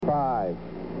5,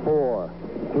 4,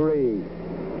 3,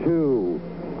 2,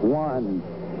 1,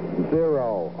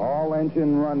 0. All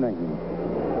engine running.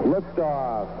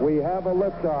 Liftoff. We have a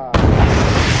liftoff.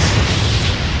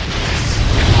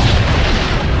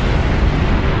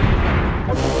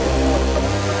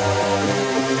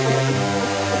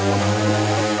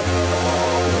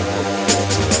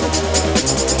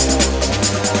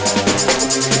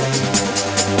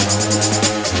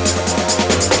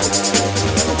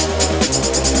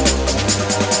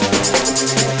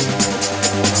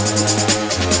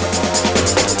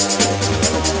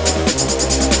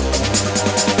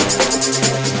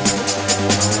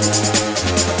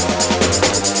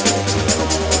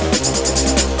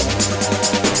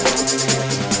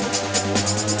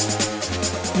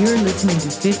 You're listening to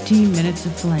 15 Minutes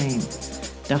of Flame,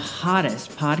 the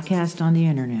hottest podcast on the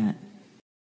internet.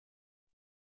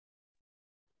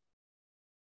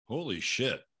 Holy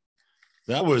shit.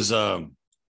 That was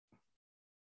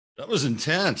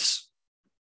intense.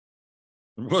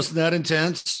 Wasn't that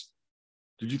intense?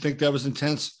 Did you think that was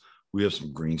intense? We have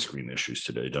some green screen issues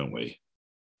today, don't we?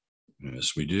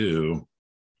 Yes, we do.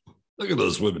 Look at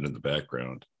those women in the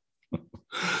background.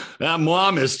 That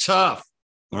mom is tough.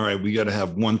 All right, we got to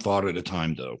have one thought at a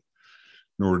time, though,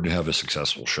 in order to have a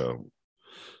successful show.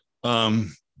 I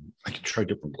could try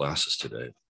different glasses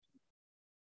today.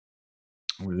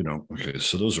 Okay,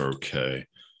 so those are okay.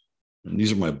 And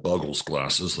these are my Buggles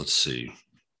glasses. Let's see.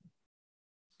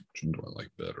 Which one do I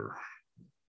like better?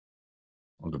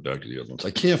 I'll go back to the other ones.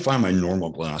 I can't find my normal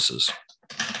glasses,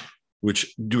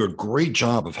 which do a great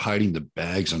job of hiding the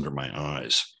bags under my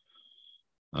eyes.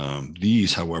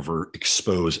 These, however,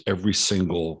 expose every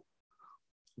single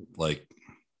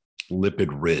lipid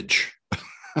ridge.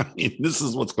 I mean, this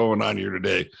is what's going on here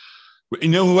today. You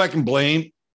know who I can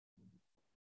blame?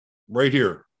 Right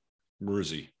here. Where is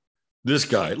he? This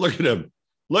guy. Look at him.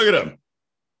 Look at him.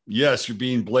 Yes, you're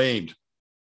being blamed.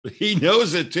 But he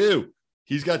knows it too.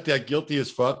 He's got that guilty as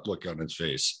fuck look on his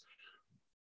face.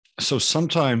 So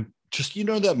sometime, just,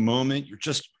 that moment, you're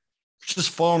just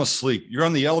falling asleep. You're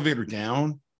on the elevator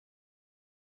down.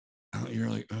 You're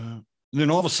like, and then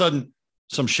all of a sudden,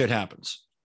 some shit happens.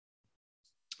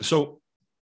 So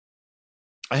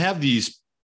I have these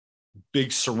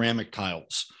big ceramic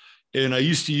tiles, and I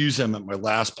used to use them at my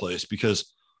last place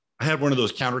because I had one of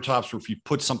those countertops where if you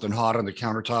put something hot on the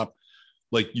countertop,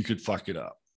 you could fuck it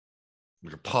up,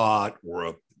 like a pot or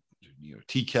a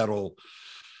tea kettle.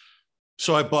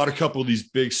 So I bought a couple of these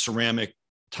big ceramic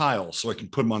tiles so I can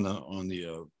put them on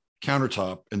the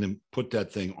countertop and then put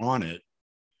that thing on it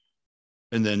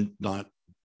and then not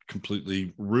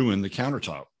completely ruin the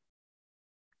countertop.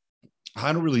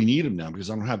 I don't really need them now because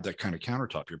I don't have that kind of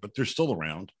countertop here, but they're still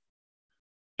around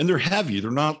and they're heavy.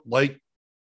 They're not like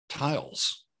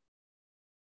tiles.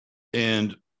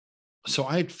 And so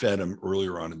I had fed them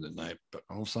earlier on in the night, but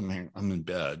all of a sudden I'm in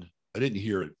bed. I didn't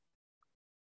hear it.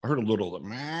 I heard a little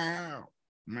meow,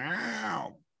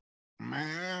 meow,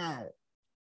 meow.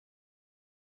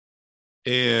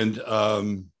 And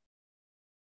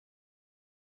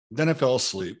then I fell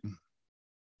asleep.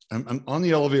 I'm on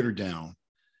the elevator down.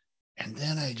 And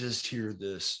then I just hear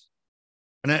this.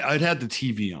 And I'd had the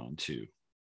TV on too.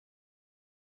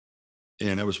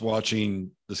 And I was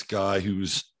watching this guy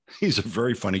he's a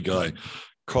very funny guy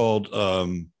called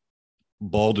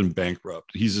Bald and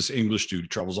Bankrupt. He's this English dude who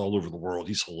travels all over the world.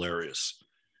 He's hilarious.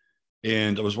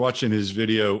 And I was watching his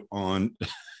video on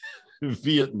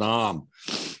Vietnam.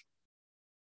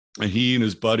 And he and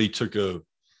his buddy took a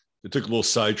little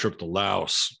side trip to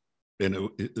Laos. And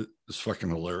it was fucking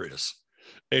hilarious.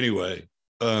 Anyway,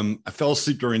 I fell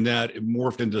asleep during that. It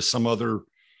morphed into some other,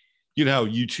 how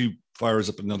YouTube fires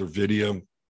up another video. It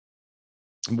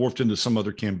morphed into some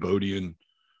other Cambodian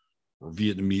or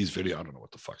Vietnamese video. I don't know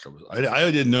what the fuck it was.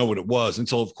 I didn't know what it was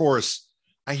until, of course,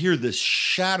 I hear this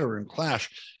shatter and clash.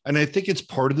 And I think it's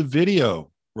part of the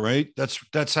video, right? That's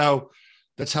how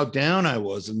down I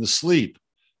was in the sleep.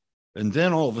 And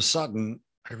then all of a sudden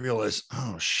I realized,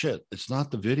 oh shit, it's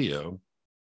not the video.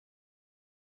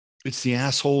 It's the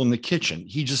asshole in the kitchen.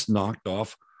 He just knocked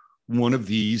off one of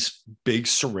these big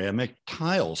ceramic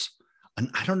tiles. And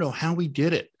I don't know how he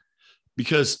did it,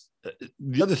 because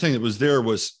the other thing that was there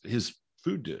was his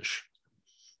food dish,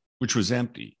 which was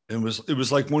empty. And it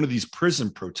was like one of these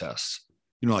prison protests,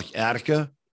 like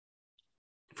Attica.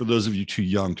 For those of you too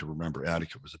young to remember,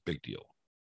 Attica was a big deal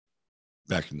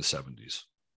back in the 70s.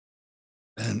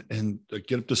 And I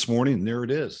get up this morning and there it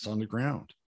is. It's on the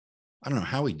ground. I don't know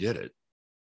how he did it.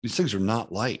 These things are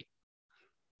not light.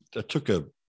 That took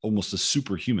almost a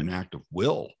superhuman act of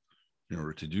will in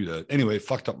order to do that. Anyway, it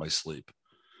fucked up my sleep.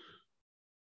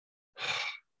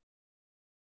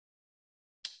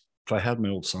 If I had my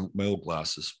old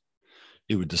glasses,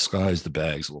 it would disguise the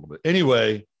bags a little bit.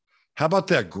 Anyway, how about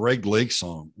that Greg Lake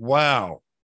song? Wow.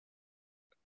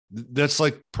 That's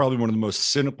like probably one of the most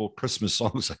cynical Christmas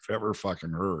songs I've ever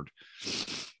fucking heard.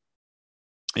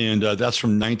 And that's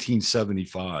from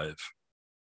 1975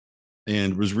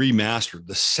 and was remastered.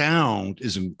 The sound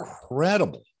is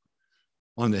incredible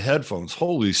on the headphones.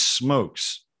 Holy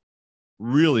smokes.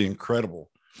 Really incredible.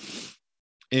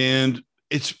 And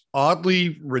it's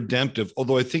oddly redemptive,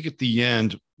 although I think at the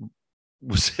end,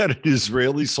 was that an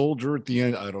Israeli soldier at the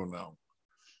end? I don't know.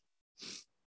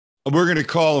 We're going to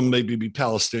call him maybe be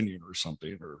Palestinian or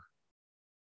something, or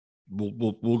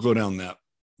we'll go down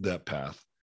that path.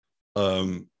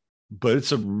 But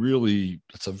it's a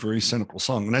very cynical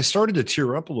song, and I started to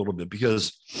tear up a little bit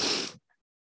because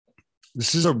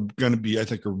this is going to be, I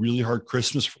think, a really hard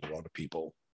Christmas for a lot of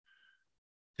people,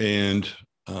 and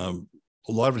a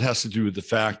lot of it has to do with the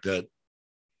fact that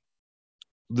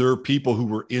there are people who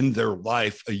were in their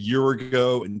life a year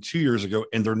ago and 2 years ago,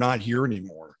 and they're not here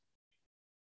anymore.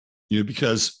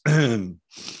 Because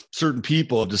certain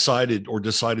people have decided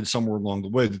somewhere along the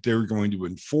way that they were going to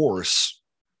enforce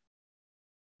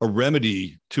a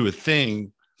remedy to a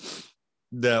thing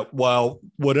that, while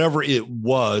whatever it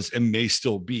was and may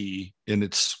still be in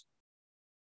its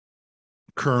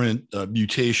current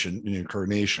mutation and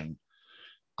incarnation,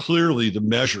 clearly the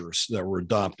measures that were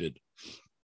adopted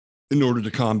in order to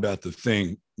combat the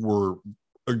thing were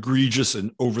egregious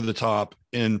and over the top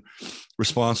and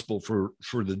responsible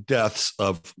for the deaths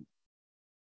of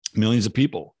millions of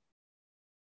people.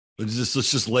 Let's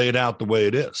just lay it out the way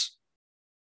it is.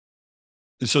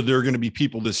 And so there are going to be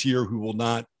people this year who will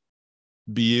not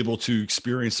be able to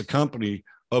experience the company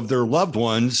of their loved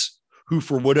ones who,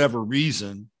 for whatever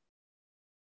reason,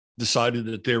 decided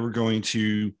that they were going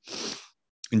to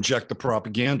inject the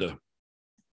propaganda.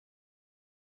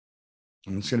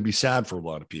 And it's going to be sad for a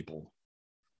lot of people.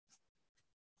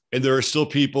 And there are still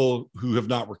people who have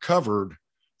not recovered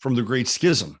from the Great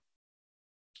Schism.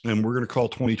 And we're going to call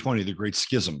 2020 the Great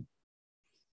Schism,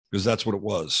 because that's what it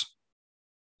was.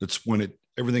 It's when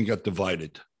everything got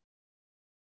divided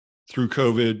through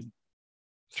COVID,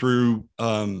 through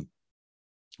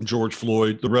George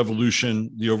Floyd, the revolution,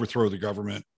 the overthrow of the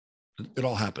government. It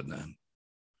all happened then.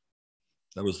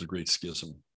 That was the Great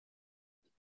Schism.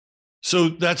 So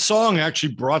that song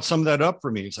actually brought some of that up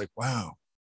for me. It's like, wow.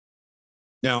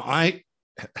 Now, I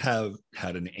have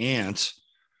had an aunt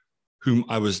whom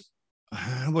I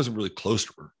wasn't really close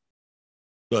to her,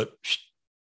 but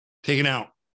taken out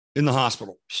in the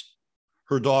hospital.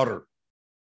 Her daughter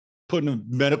put in a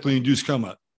medically induced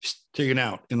coma, taken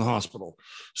out in the hospital.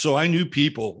 So I knew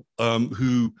people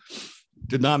who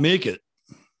did not make it.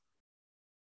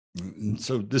 And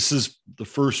so this is the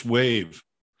first wave.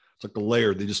 It's like a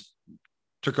layer. They just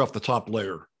took off the top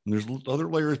layer, and there's other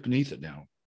layers beneath it now.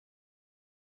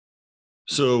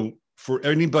 So for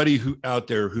anybody who out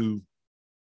there who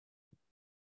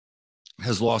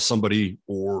has lost somebody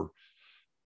or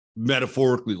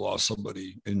metaphorically lost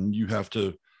somebody, and you have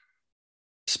to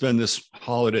spend this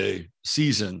holiday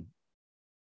season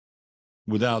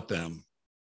without them,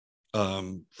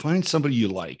 find somebody you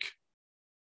like.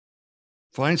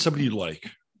 Find somebody you like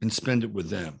and spend it with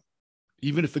them,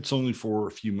 even if it's only for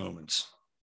a few moments.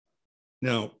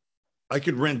 Now, I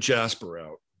could rent Jasper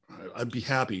out. I'd be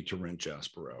happy to rent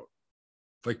Jasper out.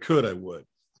 If I could, I would.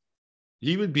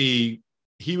 He would be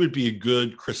a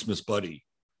good Christmas buddy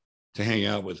to hang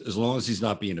out with, as long as he's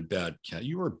not being a bad cat.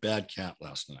 You were a bad cat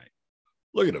last night.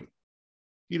 Look at him.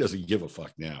 He doesn't give a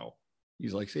fuck now.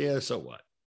 He's like, yeah, so what?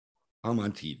 I'm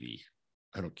on TV.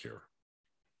 I don't care.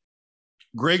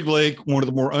 Greg Lake, one of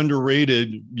the more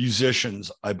underrated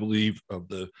musicians, I believe, of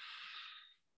the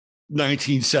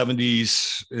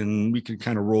 1970s, and we can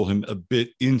kind of roll him a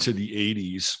bit into the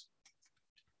 80s.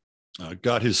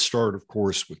 Got his start, of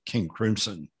course, with King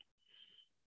Crimson,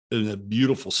 in a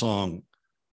beautiful song,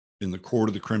 In the Court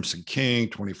of the Crimson King,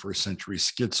 21st Century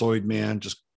Schizoid Man,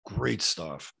 just great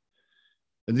stuff.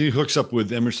 And then he hooks up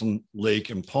with Emerson, Lake,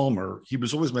 and Palmer. He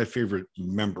was always my favorite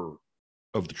member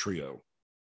of the trio.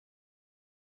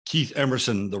 Keith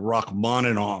Emerson, the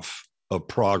Rachmaninoff of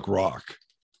prog rock.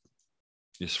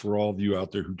 Yes, for all of you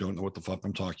out there who don't know what the fuck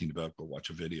I'm talking about, go watch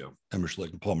a video. Emerson,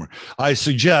 Lake, and Palmer. I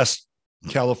suggest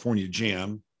California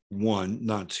Jam 1,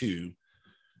 not 2,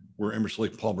 where Emerson,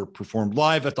 Lake, and Palmer performed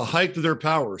live at the height of their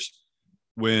powers,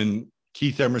 when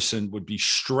Keith Emerson would be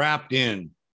strapped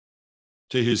in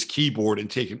to his keyboard and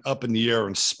taken up in the air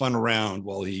and spun around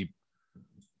while he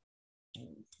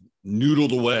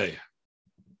noodled away.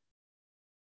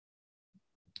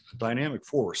 A dynamic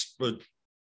force, but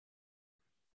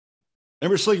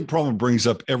Emerson, Lake and Palmer brings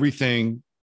up everything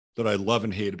that I love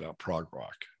and hate about prog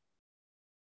rock.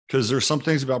 Because there's some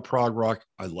things about prog rock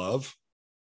I love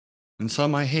and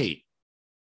some I hate.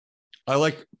 I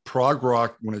like prog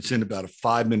rock when it's in about a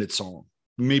 5-minute song,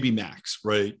 maybe max,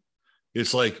 right?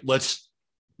 It's like, let's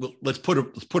put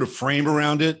a frame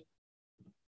around it.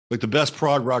 Like the best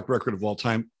prog rock record of all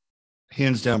time,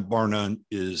 hands down, bar none,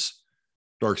 is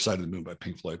Dark Side of the Moon by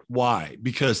Pink Floyd. Why?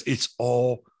 Because it's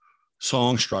all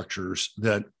song structures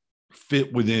that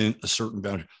fit within a certain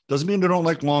boundary. Doesn't mean I don't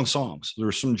like long songs. There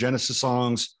are some Genesis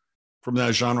songs from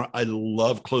that genre. I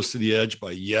love Close to the Edge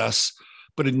by Yes,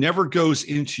 but it never goes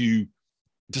into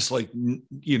just like,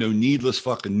 needless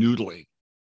fucking noodling,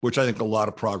 which I think a lot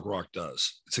of prog rock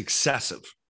does. It's excessive.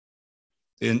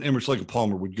 And Emerson, Lake and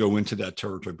Palmer would go into that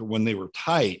territory, but when they were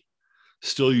tight,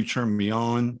 Still You Turn Me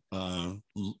On,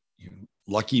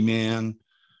 Lucky Man,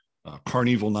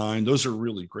 Carnival 9, those are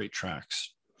really great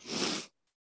tracks.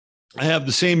 I have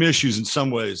the same issues in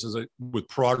some ways with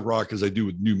prog rock as I do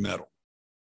with nu metal.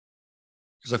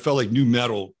 Because I felt like nu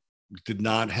metal did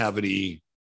not have any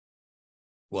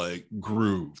like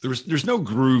groove. There's no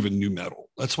groove in nu metal.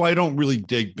 That's why I don't really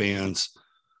dig bands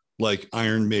like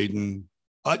Iron Maiden.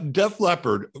 Def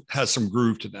Leppard has some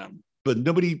groove to them, but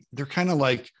they're kind of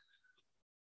like,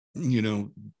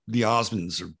 the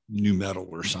Osmonds or nu metal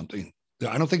or something.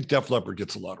 I don't think Def Leppard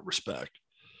gets a lot of respect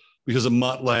because of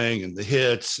Mutt Lange and the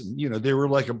hits. And, they were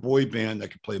like a boy band that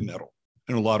could play metal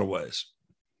in a lot of ways.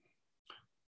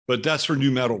 But that's where nu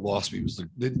metal lost me, was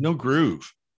no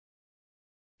groove.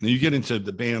 And you get into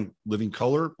the band Living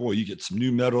Colour, boy, you get some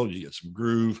nu metal, you get some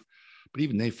groove, but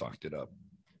even they fucked it up.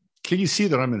 Can you see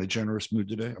that I'm in a generous mood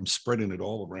today? I'm spreading it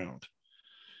all around.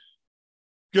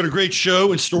 Got a great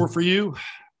show in store for you.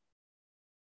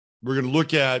 We're going to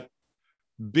look at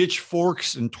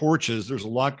pitchforks and torches. There's a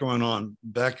lot going on.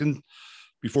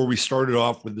 Before we started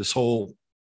off with this whole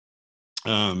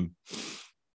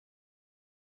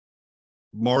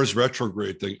Mars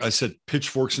retrograde thing, I said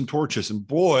pitchforks and torches, and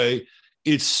boy,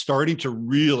 it's starting to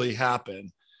really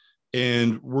happen.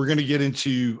 And we're going to get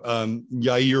into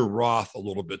Yair Roth a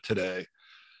little bit today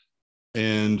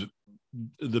and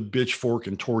the pitchfork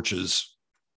and torches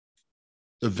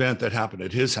event that happened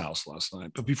at his house last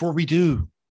night. But before we do,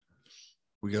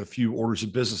 we got a few orders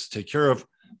of business to take care of.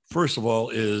 First of all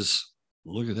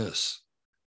look at this.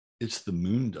 It's the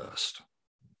moon dust.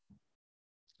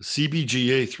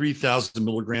 CBGA, 3,000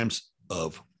 milligrams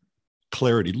of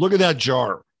clarity. Look at that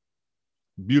jar.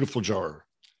 Beautiful jar.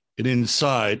 And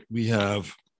inside we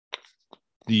have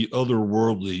the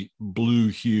otherworldly blue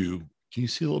hue. Can you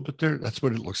see a little bit there? That's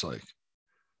what it looks like.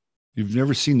 You've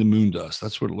never seen the moon dust.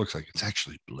 That's what it looks like. It's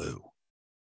actually blue.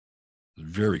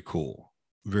 Very cool.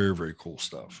 Very, very cool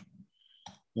stuff.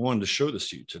 I wanted to show this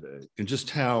to you today and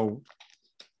just how,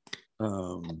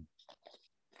 the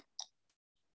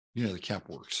cap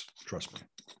works. Trust me.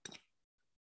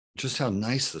 Just how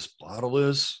nice this bottle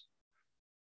is.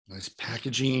 Nice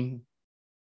packaging.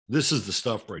 This is the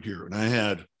stuff right here. And I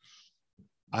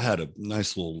had a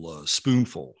nice little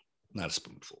spoonful, not a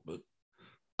spoonful, but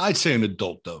I'd say an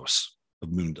adult dose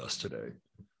of moon dust today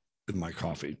in my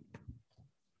coffee.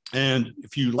 And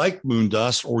if you like moon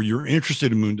dust or you're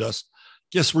interested in moon dust,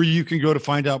 guess where you can go to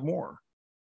find out more?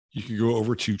 You can go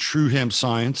over to True Hemp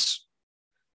Science.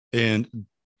 And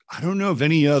I don't know of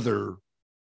any other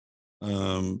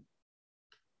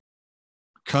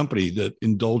company that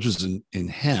indulges in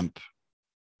hemp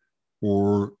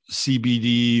or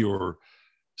CBD or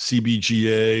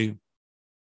CBGA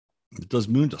that does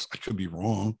moon dust. I could be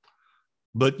wrong,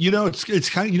 but it's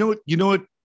kind of, you know what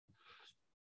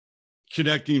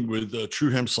connecting with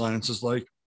True Hemp Science is like?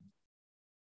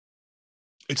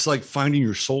 It's like finding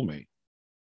your soulmate.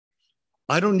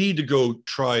 I don't need to go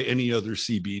try any other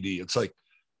CBD. It's like,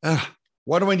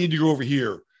 why do I need to go over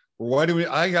here? Or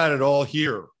I got it all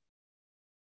here.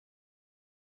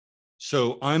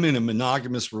 So I'm in a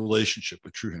monogamous relationship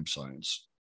with True Hemp Science.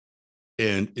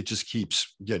 And it just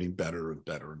keeps getting better and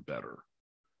better and better,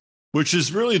 which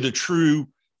is really the true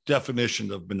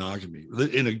definition of monogamy.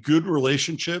 In a good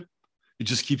relationship, it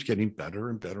just keeps getting better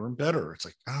and better and better. It's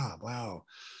like, wow,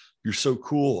 you're so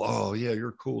cool. Oh yeah,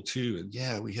 you're cool too. And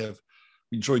yeah, we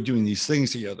enjoy doing these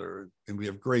things together, and we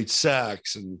have great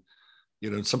sex. And,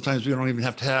 sometimes we don't even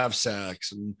have to have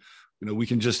sex, and, we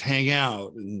can just hang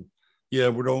out. And yeah,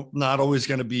 we're not always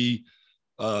going to be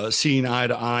seeing eye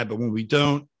to eye, but when we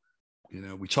don't,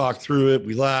 we talk through it,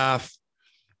 we laugh,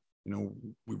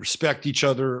 we respect each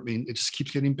other. I mean, it just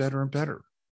keeps getting better and better.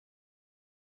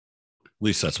 At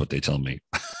least that's what they tell me.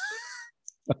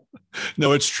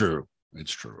 No, it's true.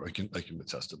 It's true. I can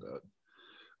attest to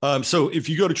that. So if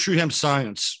you go to True Hemp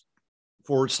Science,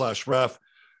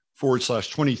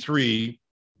 /ref/23.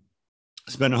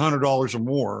 Spend $100 or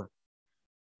more,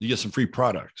 you get some free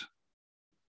product.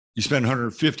 You spend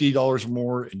 $150 or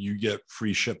more and you get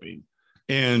free shipping.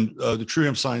 And the True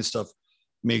Hemp Science stuff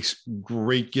makes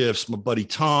great gifts. My buddy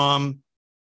Tom,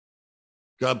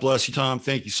 God bless you, Tom.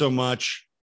 Thank you so much.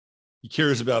 He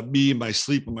cares about me and my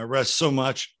sleep and my rest so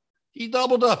much. He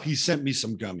doubled up. He sent me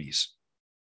some gummies.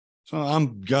 So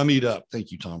I'm gummied up.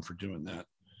 Thank you, Tom, for doing that.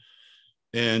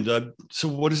 And so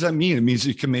what does that mean? It means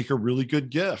you can make a really good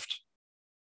gift.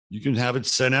 You can have it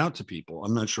sent out to people.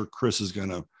 I'm not sure Chris is going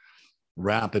to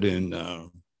wrap it in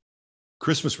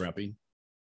Christmas wrapping,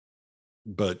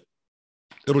 but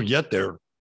it'll get there.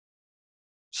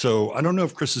 So I don't know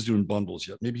if Chris is doing bundles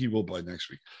yet. Maybe he will by next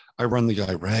week. I run the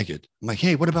guy ragged. I'm like,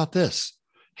 hey, what about this?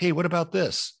 Hey, what about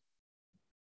this?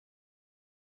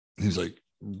 And he's like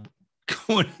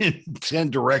going in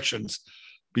 10 directions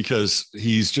because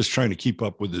he's just trying to keep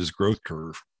up with his growth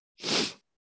curve.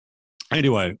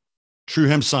 Anyway, True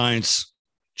Hemp Science,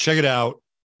 check it out.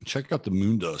 Check out the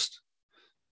moon dust.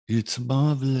 It's a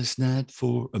marvelous night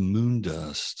for a moon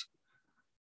dust.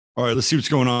 All right, let's see what's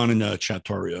going on in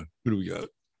Chattaria. Who do we got?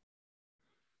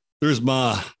 There's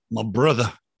my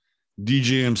brother,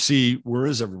 DJMC. Where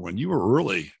is everyone? You were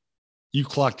early. You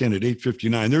clocked in at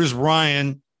 8:59. There's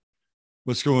Ryan.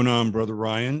 What's going on, brother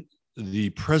Ryan? The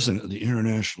president of the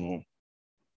International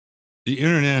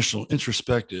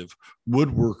Introspective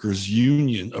Woodworkers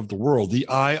Union of the World, the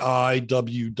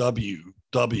IIWWW.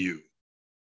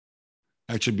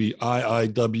 Actually be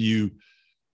IIWUW.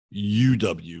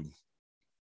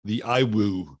 The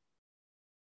IWU.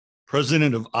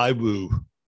 President of IWU.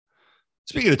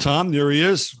 Speaking of Tom, there he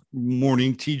is.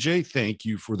 Morning, TJ. Thank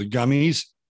you for the gummies.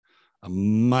 A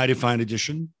mighty fine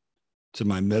addition to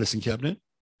my medicine cabinet.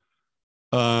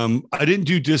 I didn't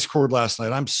do Discord last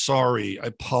night. I'm sorry. I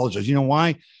apologize. You know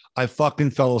why? I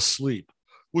fucking fell asleep,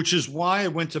 which is why I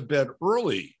went to bed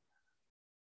early.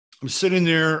 I'm sitting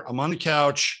there. I'm on the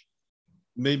couch,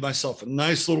 made myself a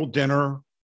nice little dinner,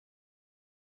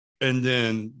 and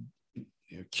then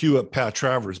cue up Pat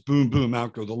Travers. Boom, boom,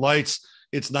 out go the lights.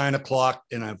 It's 9 o'clock,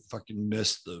 and I fucking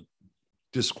missed the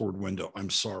Discord window. I'm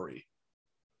sorry.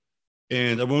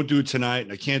 And I won't do it tonight,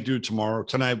 and I can't do it tomorrow.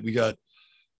 Tonight, we got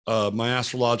my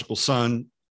astrological son,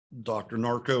 Dr.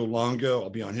 Narco Longo. I'll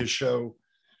be on his show.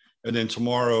 And then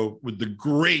tomorrow with the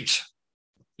great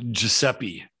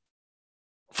Giuseppe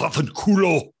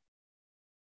Fafanculo.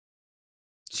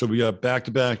 So we got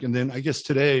back-to-back. And then I guess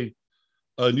today,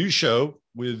 a new show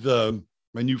with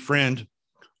my new friend,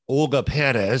 Olga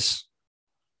Perez.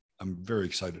 I'm very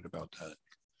excited about that.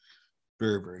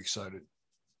 Very, very excited.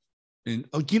 And,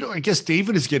 I guess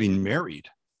David is getting married.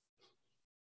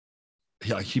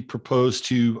 Yeah, he proposed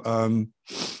to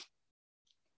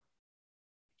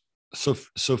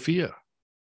Sophia.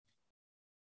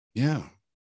 Yeah.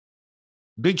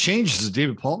 Big changes in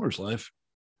David Palmer's life.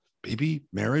 Baby,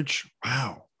 marriage.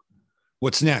 Wow.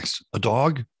 What's next? A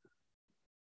dog?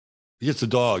 He gets a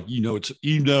dog. He's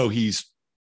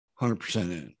 100%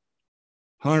 in.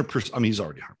 100%. I mean, he's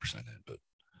already 100% in, but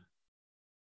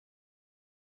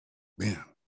man.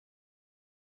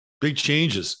 Big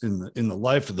changes in the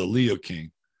life of the Leo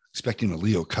King. Expecting a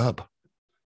Leo cub.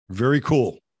 Very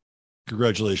cool.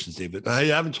 Congratulations, David. I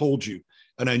haven't told you,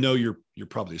 and I know you're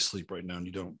probably asleep right now and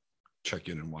you don't check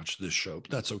in and watch this show, but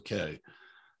that's okay.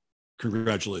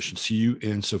 Congratulations to you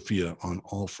and Sophia on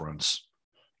all fronts.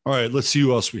 All right, let's see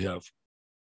who else we have.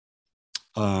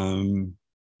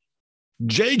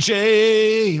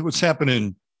 JJ, what's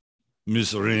happening?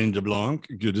 Miss Reine de Blanc,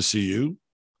 good to see you.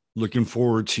 Looking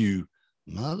forward to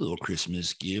my little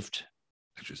Christmas gift.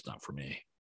 Actually, it's not for me.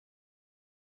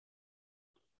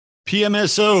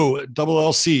 PMSO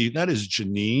LLC. That is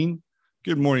Janine.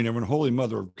 Good morning, everyone. Holy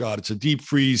Mother of God. It's a deep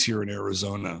freeze here in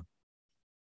Arizona.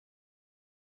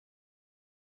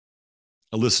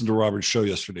 I listened to Robert's show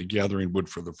yesterday, gathering wood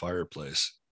for the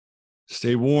fireplace.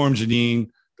 Stay warm, Janine.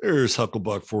 There's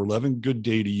Hucklebuck 411. Good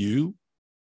day to you.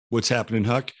 What's happening,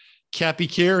 Huck? Cappy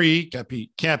Carey.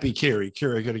 Cappy Carey.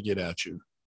 Carey, I got to get at you.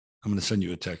 I'm going to send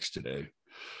you a text today.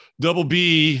 Double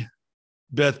B,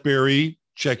 Beth Berry,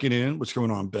 checking in. What's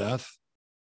going on, Beth?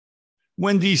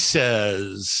 Wendy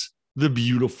says, the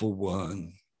beautiful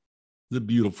one. The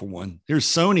beautiful one. Here's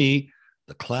Sony,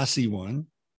 the classy one.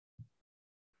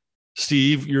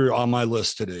 Steve, you're on my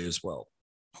list today as well.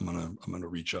 I'm gonna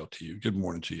reach out to you. Good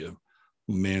morning to you.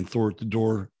 Man Thor at the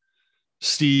door.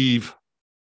 Steve,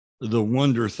 the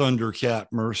Wonder Thundercat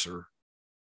Mercer.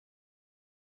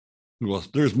 Well,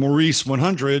 there's Maurice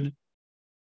 100.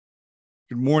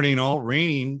 Good morning, all.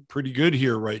 Raining pretty good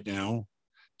here right now.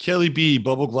 Kelly B,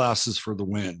 bubble glasses for the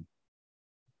win.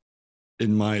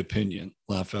 in my opinion.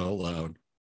 Laugh out loud.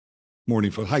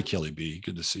 Morning phone. Hi, Kelly B.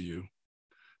 Good to see you.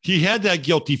 He had that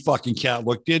guilty fucking cat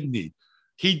look, didn't he?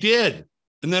 He did.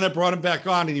 And then I brought him back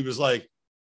on and he was like,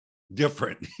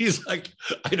 different. He's like,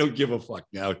 I don't give a fuck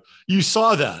now. You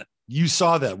saw that. You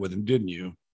saw that with him, didn't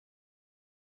you?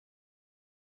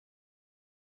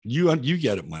 You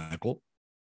get it, Michael.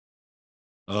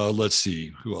 Let's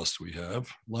see. Who else do we have?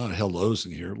 A lot of hellos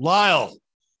in here. Lyle.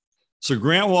 So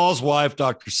Grant Wall's wife,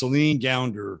 Dr. Celine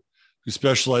Gounder, who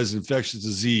specializes in infectious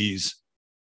disease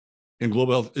and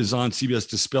global health, is on CBS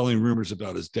dispelling rumors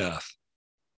about his death.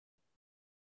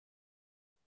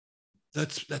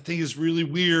 That thing is really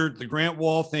weird. The Grant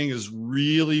Wall thing is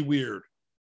really weird.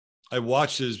 I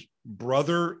watched his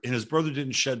brother, and his brother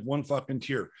didn't shed one fucking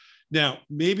tear. Now,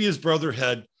 maybe his brother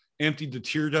had emptied the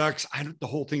tear ducts. The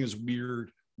whole thing is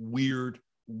weird.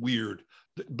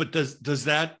 But does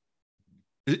that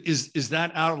is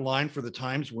that out of line for the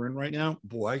times we're in right now?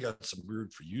 Boy, I got some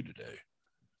weird for you today.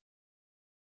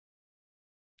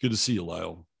 Good to see you,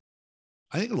 Lyle.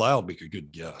 I think Lyle will make a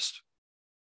good guest.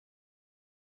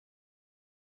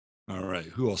 All right,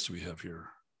 who else do we have here?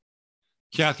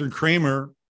 Catherine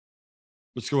Kramer.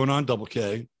 What's going on, Double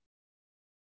K?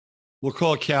 We'll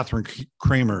call Catherine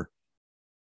Kramer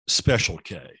Special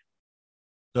K.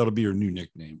 That'll be her new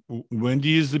nickname.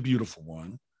 Wendy is the beautiful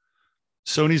one.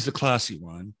 Sony's the classy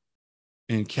one.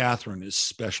 And Catherine is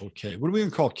Special K. What are we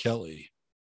going to call Kelly?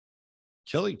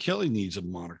 Kelly needs a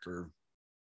moniker.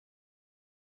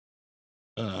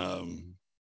 I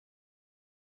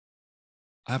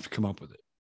have to come up with it.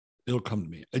 It'll come to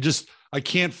me. I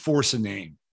can't force a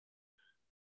name.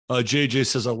 JJ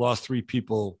says I lost 3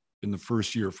 people in the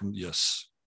first year from, yes.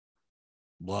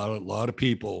 A lot of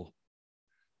people.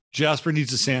 Jasper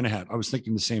needs a Santa hat. I was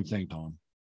thinking the same thing, Tom.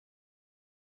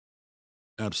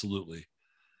 Absolutely.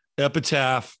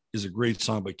 Epitaph is a great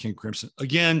song by King Crimson.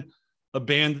 Again, a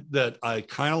band that I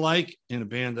kind of like and a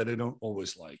band that I don't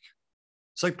always like.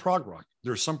 It's like prog rock.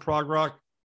 There's some prog rock,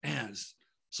 man,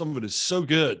 some of it is so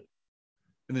good.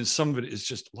 And then some of it is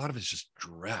just, a lot of it's just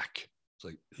dreck. It's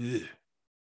like, ugh.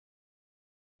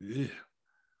 It's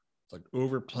like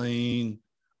overplaying,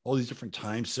 all these different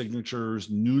time signatures,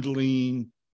 noodling.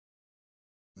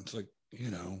 It's like,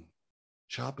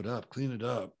 chop it up, clean it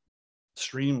up,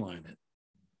 streamline it.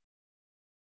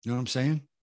 You know what I'm saying?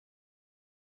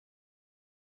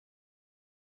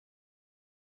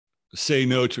 Say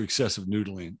no to excessive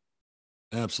noodling.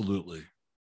 Absolutely.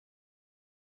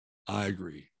 I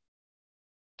agree.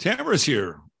 Tamara's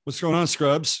here. What's going on,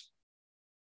 Scrubs?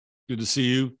 Good to see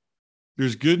you.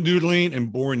 There's good noodling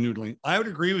and boring noodling. I would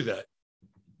agree with that.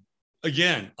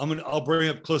 Again, I'll bring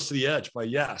up Close to the Edge by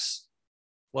Yes.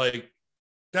 Like,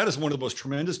 that is one of the most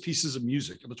tremendous pieces of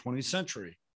music of the 20th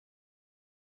century.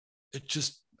 It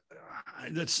just,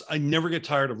 I never get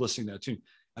tired of listening to that tune.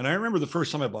 And I remember the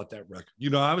first time I bought that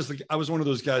record. I was one of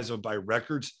those guys that would buy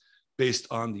records based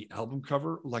on the album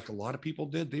cover, like a lot of people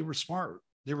did. They were smart.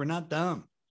 They were not dumb.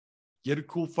 Get a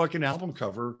cool fucking album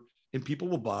cover, and people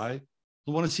will buy.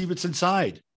 They'll want to see what's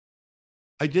inside.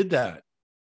 I did that.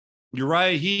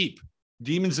 Uriah Heep,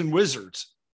 Demons and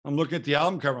Wizards. I'm looking at the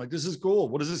album cover, like, this is cool.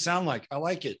 What does it sound like? I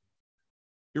like it.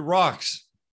 It rocks.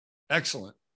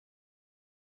 Excellent.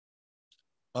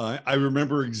 I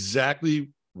remember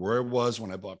exactly where I was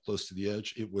when I bought Close to the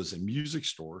Edge. It was a music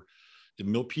store in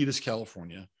Milpitas,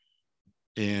 California.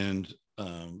 And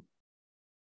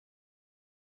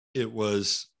it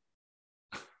was,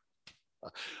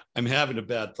 I'm having a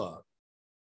bad thought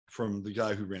from the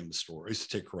guy who ran the store. I used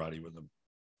to take karate with him.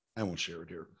 I won't share it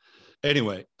here.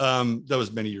 Anyway,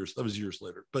 that was years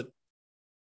later. But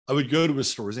I would go to his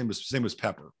store. His name was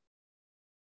Pepper.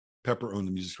 Pepper owned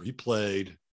the music store. He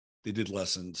played. They did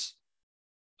lessons.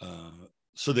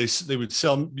 So they would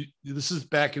sell. This is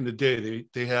back in the day.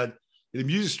 They had in a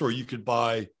music store you could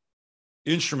buy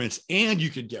instruments and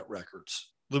you could get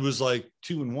records. It was like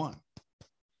 2 in 1.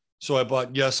 So I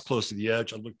bought Yes, Close to the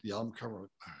Edge. I looked at the album cover.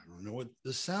 I don't know what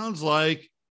this sounds like,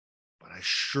 but I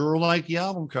sure like the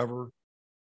album cover.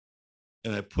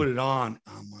 And I put it on.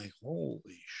 I'm like,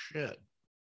 holy shit.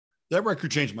 That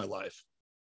record changed my life.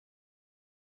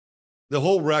 The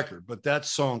whole record, but that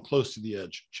song, Close to the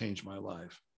Edge, changed my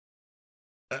life.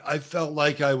 I felt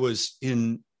like I was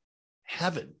in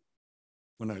heaven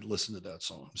when I listened to that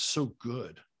song. It was so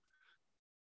good.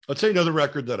 I'll tell you another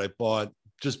record that I bought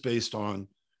just based on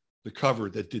the cover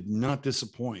that did not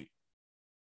disappoint.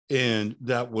 And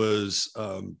that was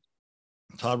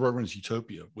Todd Rundgren's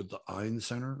Utopia with the eye in the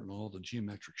center and all the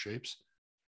geometric shapes.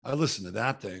 I listened to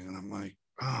that thing and I'm like,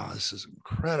 this is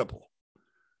incredible.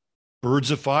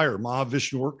 Birds of Fire,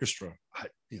 Mahavishnu Orchestra.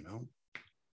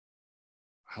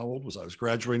 how old was I? I was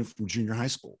graduating from junior high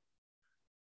school.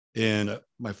 And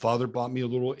my father bought me a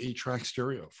little 8-track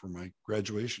stereo for my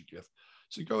graduation gift.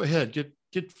 So go ahead,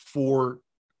 get 4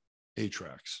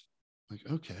 8-tracks. Like,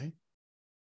 okay.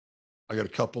 I got a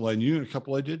couple I knew and a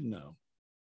couple I didn't know.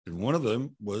 And one of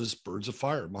them was Birds of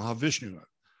Fire, Mahavishnu. I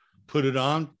put it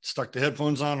on, stuck the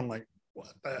headphones on. I'm like,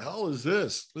 what the hell is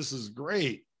this? This is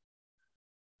great.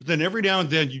 But then every now and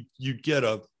then you get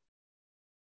a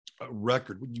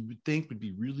record, what you would think would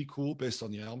be really cool based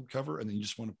on the album cover, and then you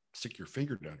just want to stick your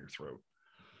finger down your throat.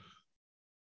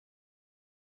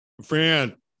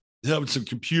 Fran, having some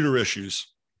computer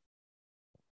issues.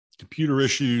 Computer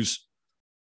issues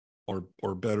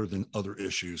are better than other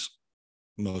issues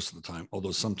most of the time,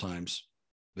 although sometimes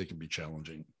they can be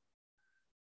challenging.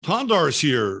 Tondar's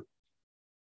here.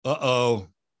 Uh-oh.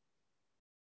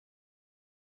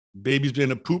 Baby's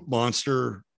been a poop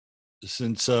monster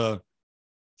since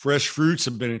fresh fruits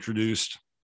have been introduced.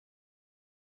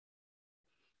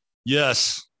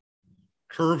 Yes,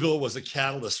 Kerrville was a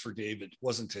catalyst for David,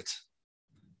 wasn't it?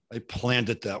 I planned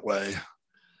it that way.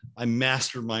 I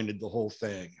masterminded the whole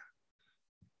thing.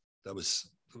 It was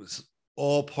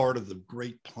all part of the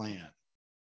great plan.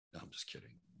 No, I'm just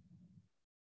kidding.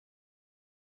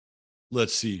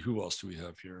 Let's see, who else do we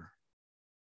have here?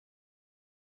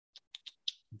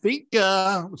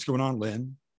 Vika, what's going on,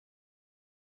 Lynn?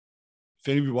 If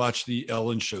any of you watch the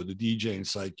Ellen show, the DJ and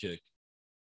sidekick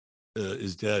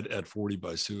is dead at 40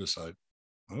 by suicide.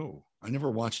 Oh, I never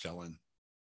watched Ellen.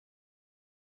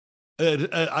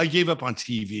 I gave up on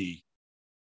TV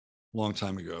a long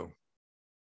time ago.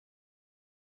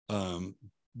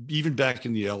 Even back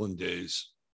in the Ellen days,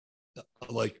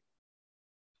 like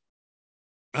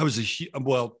I was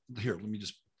well, here, let me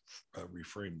just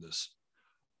reframe this.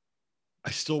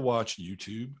 I still watch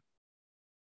YouTube,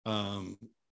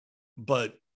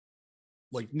 but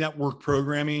like network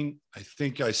programming, I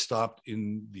think I stopped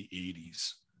in the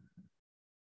 80s.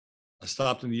 I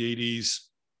stopped in the 80s.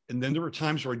 And then there were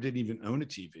times where I didn't even own a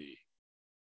TV.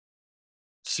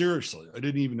 Seriously, I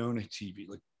didn't even own a TV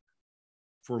like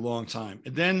for a long time.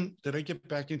 And then did I get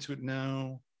back into it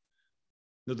now?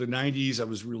 No, the 90s, I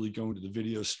was really going to the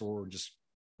video store, just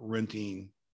renting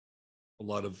a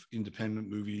lot of independent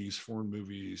movies, foreign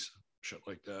movies, shit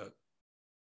like that.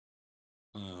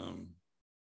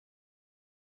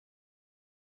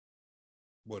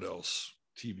 What else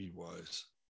TV wise?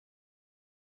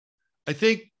 I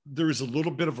think there was a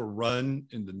little bit of a run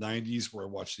in the 90s where I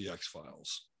watched the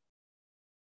X-Files.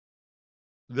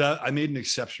 That I made an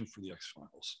exception for the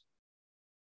X-Files.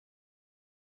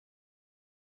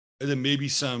 And then maybe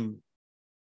some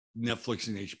Netflix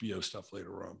and HBO stuff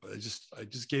later on, but I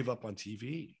just gave up on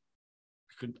TV.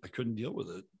 I couldn't deal with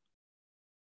it.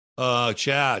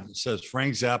 Chad says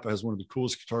Frank Zappa has one of the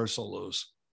coolest guitar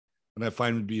solos, and I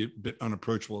find him to be a bit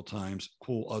unapproachable at times.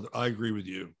 Cool. I agree with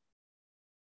you.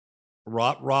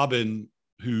 Robin,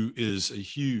 who is a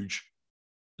huge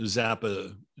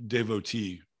Zappa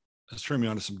devotee, has turned me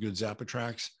on to some good Zappa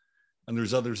tracks. And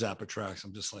there's other Zappa tracks.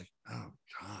 I'm just like, oh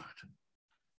God.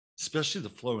 Especially the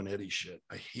Flo and Eddie shit.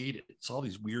 I hate it. It's all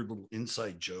these weird little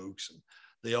inside jokes, and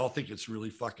they all think it's really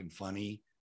fucking funny.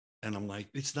 And I'm like,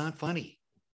 it's not funny.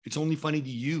 It's only funny to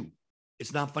you.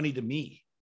 It's not funny to me.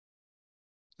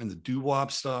 And the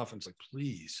doo-wop stuff, and it's like,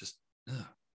 please, just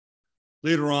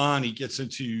later on, he gets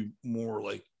into more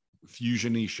like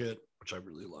fusion-y shit, which I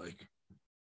really like.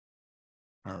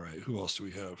 All right, who else do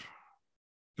we have?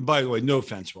 And by the way, no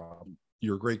offense, Rob.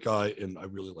 You're a great guy, and I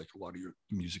really like a lot of your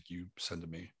music you send to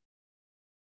me.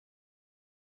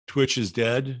 Twitch is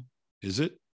dead, is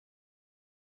it?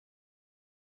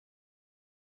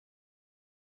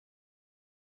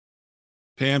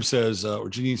 Pam says, or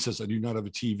Janine says, I do not have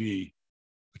a TV.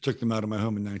 I took them out of my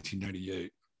home in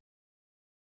 1998.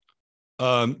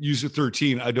 User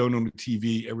 13, I don't own a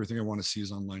TV. Everything I want to see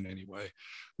is online anyway.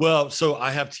 Well, so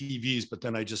I have TVs, but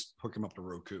then I just hook them up to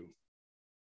Roku.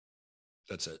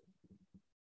 That's it.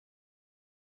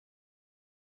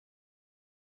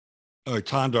 All right,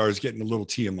 Tondar is getting a little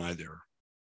TMI there.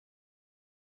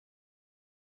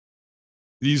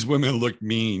 These women look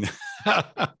mean.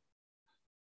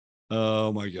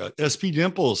 Oh my God. SP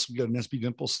Dimples. We got an SP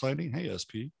Dimples sighting. Hey,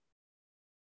 SP.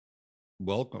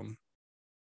 Welcome.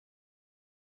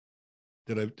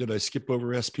 Did I skip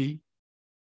over SP?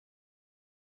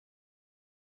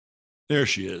 There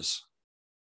she is.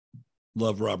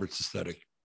 Love Robert's aesthetic.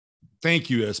 Thank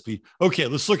you, SP. Okay,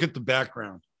 let's look at the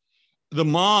background. The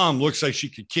mom looks like she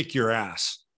could kick your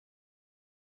ass.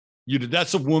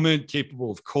 That's a woman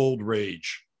capable of cold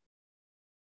rage.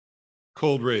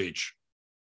 Cold rage.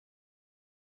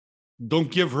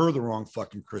 Don't give her the wrong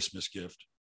fucking Christmas gift.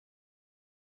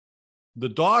 The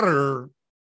daughter's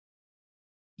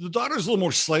a little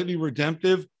more slightly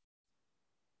redemptive,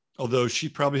 although she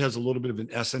probably has a little bit of an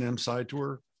S&M side to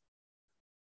her.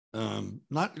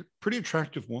 Not pretty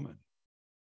attractive woman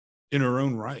in her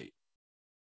own right.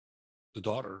 The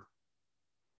daughter.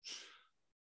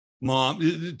 Mom,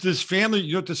 this family,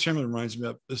 you know what this family reminds me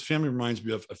of? This family reminds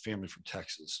me of a family from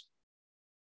Texas.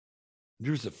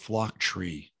 There's a flock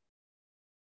tree.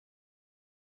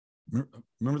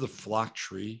 Remember the flock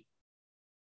tree?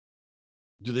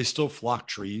 Do they still flock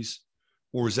trees?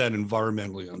 Or is that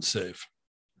environmentally unsafe?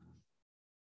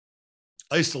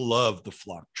 I used to love the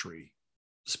flock tree,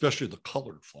 especially the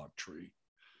colored flock tree.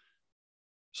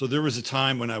 So there was a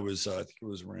time when I was, I think it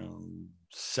was around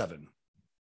 7.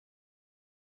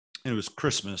 And it was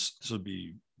Christmas. This would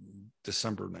be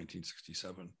December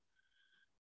 1967.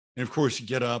 And of course, you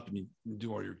get up and you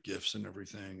do all your gifts and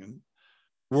everything. And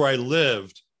where I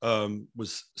lived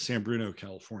was San Bruno,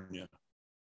 California,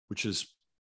 which is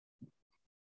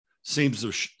shares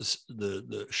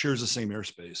the same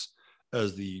airspace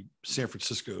as the San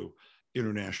Francisco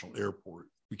International Airport.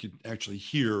 We could actually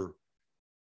hear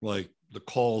like the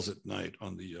calls at night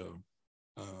on the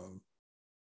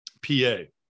PA. I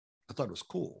thought it was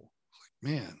cool.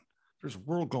 Like, man, there's a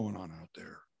world going on out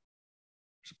there.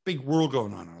 There's a big world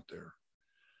going on out there.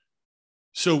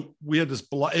 So we had this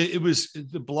block. It was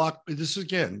the block. This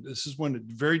is when a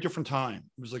very different time.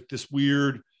 It was like this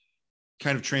weird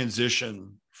kind of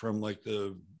transition from like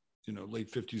the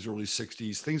late 50s, early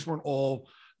 60s. Things weren't all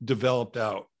developed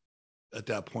out at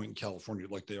that point in California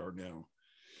like they are now.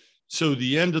 So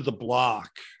the end of the block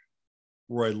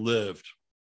where I lived,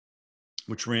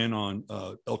 which ran on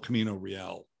El Camino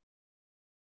Real,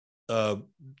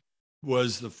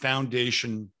 was the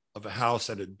foundation of a house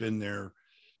that had been there.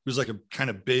 It was like a kind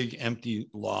of big empty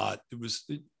lot.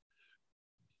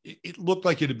 It looked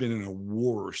like it had been in a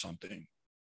war or something.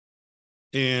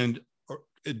 And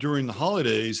during the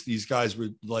holidays, these guys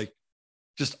would like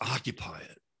just occupy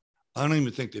it. I don't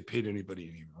even think they paid anybody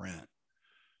any rent.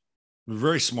 They were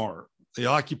very smart. They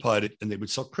occupied it and they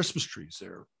would sell Christmas trees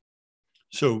there.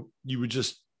 So you would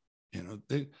just,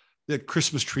 they had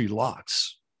Christmas tree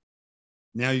lots.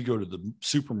 Now you go to the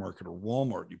supermarket or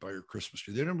Walmart, you buy your Christmas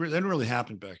tree. They didn't really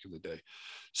happen back in the day.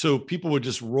 So people would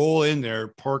just roll in there,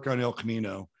 park on El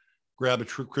Camino, grab a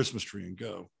Christmas tree and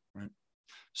go, right?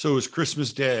 So it was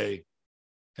Christmas Day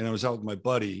and I was out with my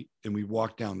buddy and we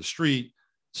walked down the street.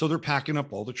 So they're packing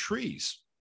up all the trees.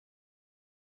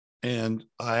 And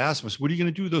I asked him, I said, what are you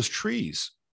going to do with those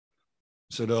trees?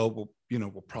 I said, oh, well,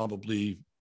 we'll probably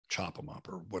chop them up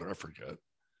or whatever, I forget.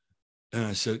 And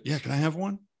I said, yeah, can I have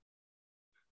one?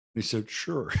 He said,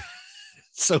 sure.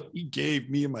 So he gave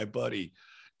me and my buddy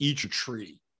each a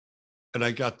tree. And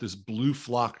I got this blue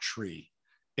flock tree.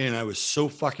 And I was so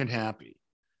fucking happy.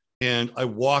 And I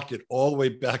walked it all the way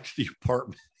back to the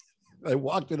apartment. We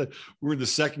were in the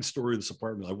second story of this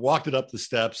apartment. I walked it up the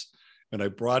steps and I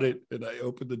brought it and I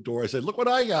opened the door. I said, look what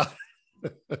I got.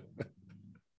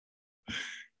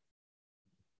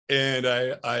 And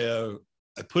I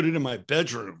put it in my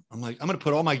bedroom. I'm like, I'm going to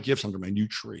put all my gifts under my new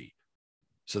tree.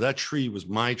 So that tree was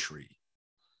my tree.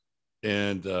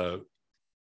 And it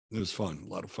was fun, a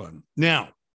lot of fun. Now,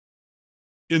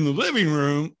 in the living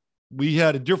room, we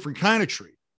had a different kind of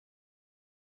tree.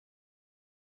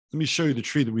 Let me show you the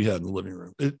tree that we had in the living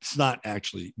room. It's not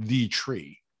actually the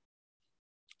tree,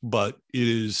 but it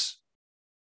is,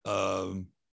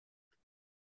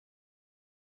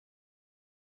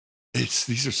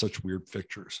 these are such weird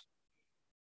pictures.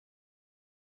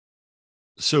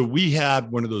 So we had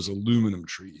one of those aluminum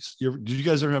trees. Did you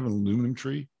guys ever have an aluminum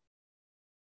tree?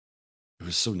 It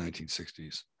was so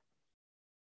 1960s.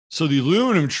 So the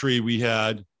aluminum tree we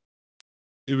had,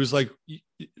 it was like,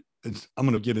 I'm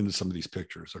going to get into some of these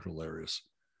pictures. They're hilarious.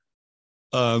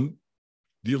 The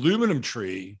aluminum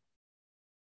tree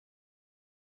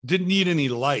didn't need any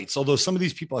lights, although some of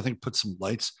these people, I think, put some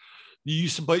lights. You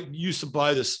used to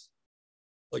buy this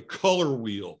like color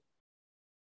wheel.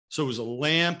 So it was a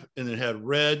lamp and it had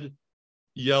red,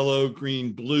 yellow,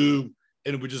 green, blue,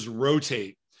 and it would just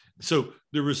rotate. So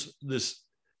there was this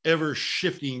ever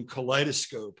shifting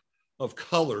kaleidoscope of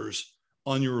colors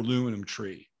on your aluminum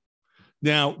tree.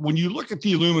 Now, when you look at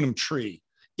the aluminum tree,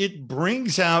 it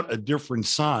brings out a different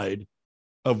side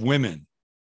of women.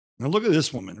 Now look at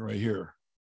this woman right here.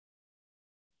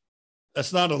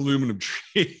 That's not an aluminum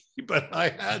tree, but I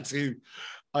had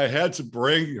to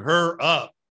bring her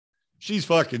up. She's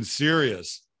fucking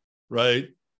serious, right?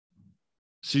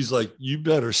 She's like, you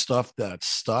better stuff that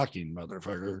stocking,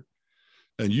 motherfucker.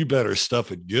 And you better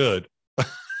stuff it good.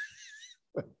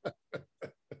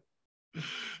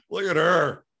 Look at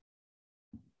her.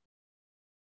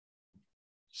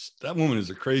 That woman is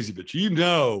a crazy bitch. You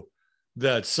know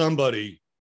that somebody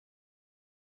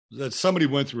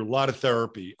went through a lot of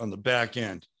therapy on the back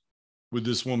end with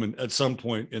this woman at some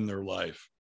point in their life.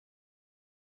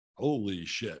 Holy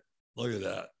shit. Look at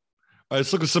that. All right,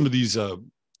 let's look at some of these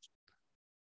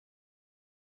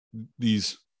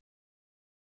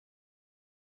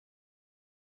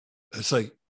it's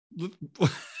like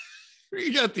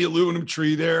you got the aluminum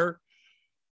tree there.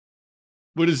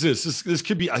 What is this? This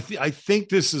could be, I think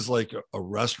this is like a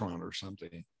restaurant or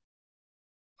something.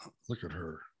 Look at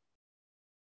her.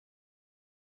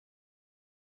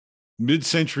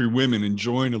 Mid-century women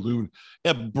enjoying aluminum.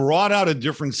 It brought out a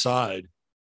different side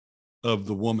of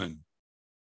the woman,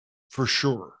 for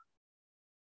sure.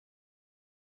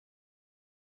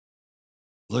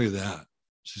 Look at that.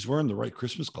 She's wearing the right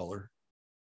Christmas color.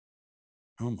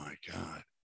 Oh my God.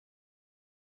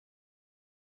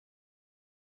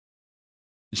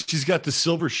 She's got the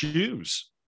silver shoes.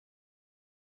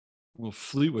 Well,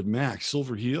 Fleetwood Mac,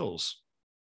 silver heels.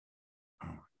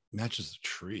 Oh, matches the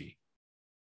tree.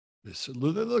 That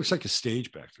looks like a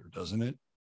stage back there, doesn't it?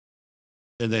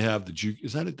 And they have the juke.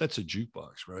 Is that it? That's a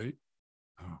jukebox, right?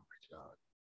 Oh my God.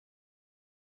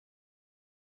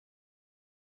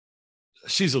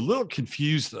 She's a little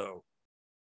confused though.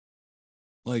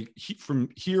 Like from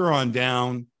here on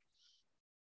down,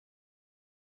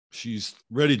 she's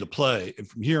ready to play. And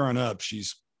from here on up, she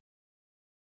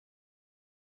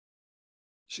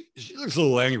looks a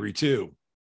little angry too.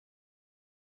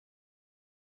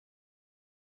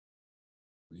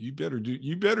 You better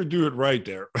do it right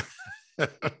there.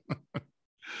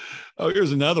 Oh,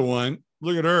 here's another one.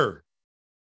 Look at her.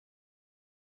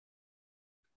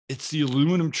 It's the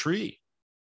aluminum tree.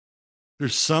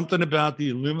 There's something about the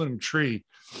aluminum tree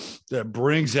that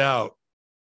brings out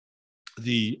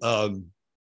the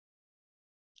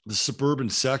suburban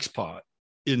sex pot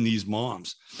in these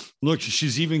moms. Look,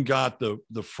 she's even got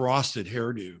the frosted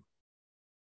hairdo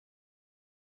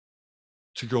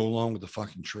to go along with the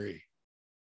fucking tree.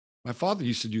 My father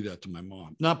used to do that to my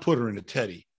mom, not put her in a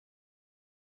teddy.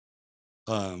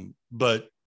 But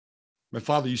my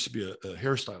father used to be a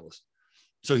hairstylist.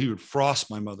 So he would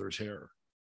frost my mother's hair.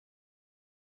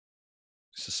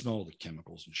 Used to smell the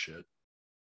chemicals and shit.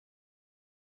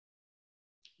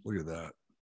 Look at that.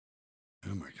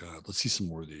 Oh my God. Let's see some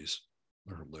more of these.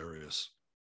 They're hilarious.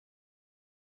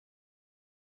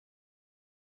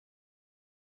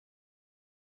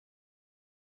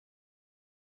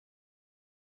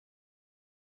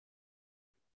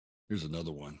 Here's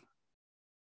another one.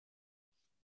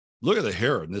 Look at the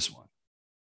hair in this one.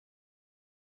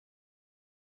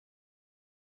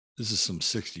 This is some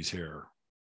 60s hair.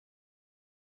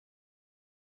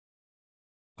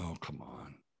 Oh, come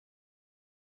on.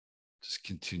 Just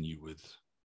continue with.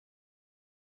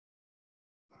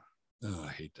 Oh,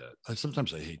 I hate that.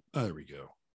 Sometimes I hate. Oh, there we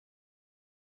go.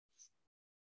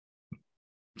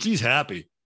 She's happy.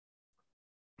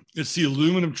 It's the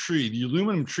aluminum tree. The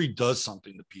aluminum tree does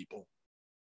something to people,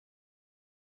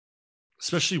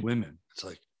 especially women. It's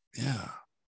like, yeah.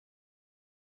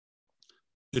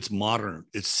 It's modern.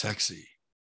 It's sexy.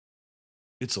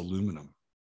 It's aluminum.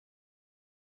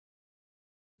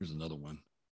 Here's another one.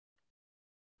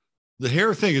 The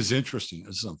hair thing is interesting.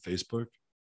 This is on Facebook.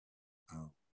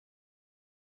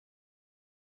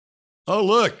 Oh,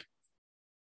 look.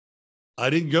 I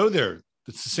didn't go there.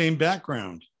 It's the same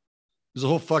background. There's a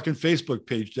whole fucking Facebook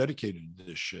page dedicated to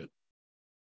this shit.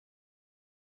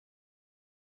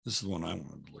 This is the one I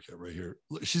wanted to look at right here.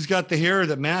 She's got the hair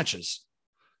that matches.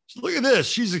 So look at this.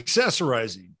 She's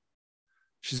accessorizing.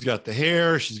 She's got the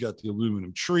hair. She's got the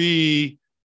aluminum tree.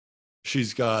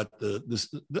 She's got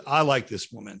I like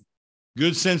this woman.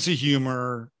 Good sense of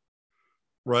humor,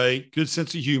 right? Good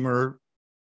sense of humor.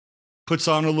 Puts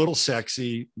on a little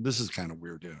sexy. This is kind of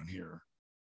weird down here.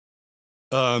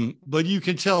 But you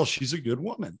can tell she's a good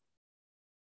woman.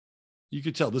 You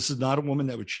could tell this is not a woman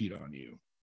that would cheat on you.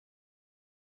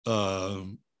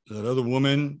 That other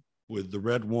woman with the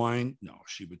red wine, no,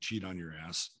 she would cheat on your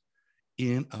ass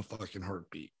in a fucking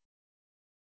heartbeat.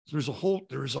 There's a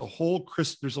whole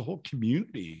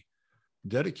community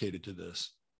dedicated to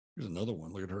this. Here's another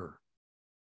one. Look at her.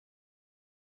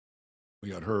 We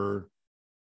got her.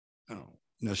 Oh,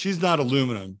 no, she's not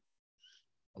aluminum.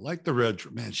 I like the red.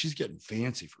 Man, she's getting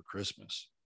fancy for Christmas.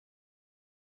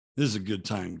 This is a good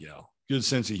time, gal. Good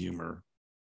sense of humor.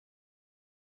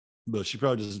 But she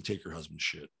probably doesn't take her husband's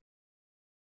shit.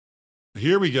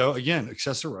 Here we go. Again,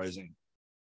 accessorizing.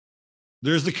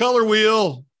 There's the color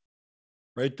wheel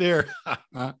right there.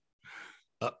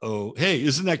 Uh-oh. Hey,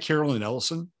 isn't that Carolyn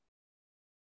Ellison? What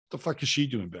the fuck is she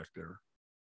doing back there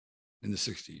in the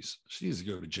 60s? She needs to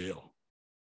go to jail.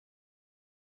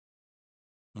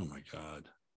 Oh my God.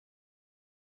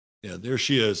 Yeah, there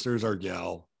she is. There's our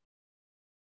gal.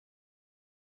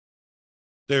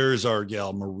 There's our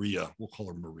gal, Maria. We'll call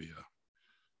her Maria.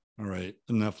 All right.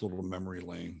 Enough little memory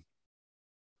lane.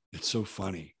 It's so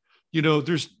funny. You know,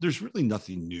 there's really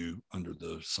nothing new under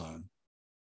the sun.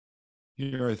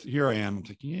 Here I am. I'm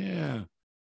thinking, yeah,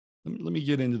 let me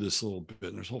get into this a little bit.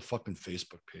 And there's a whole fucking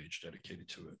Facebook page dedicated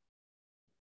to it.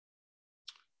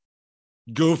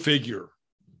 Go figure.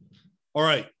 All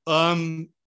right.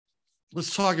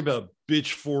 Let's talk about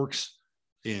pitchforks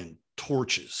and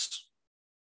torches,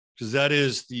 because that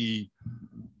is the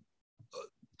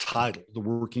title, the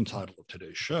working title of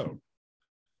today's show.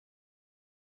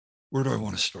 Where do I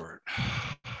want to start?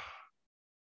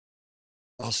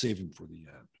 I'll save him for the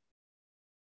end.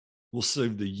 We'll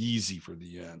save the Yeezy for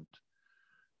the end.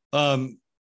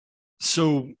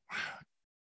 So let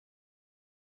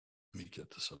me get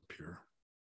this up here.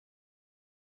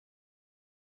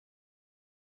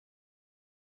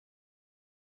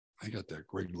 I got that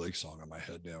Greg Lake song on my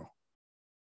head now.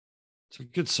 It's a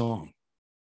good song.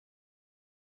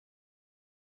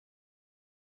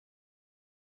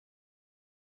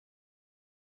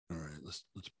 All right, let's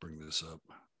bring this up.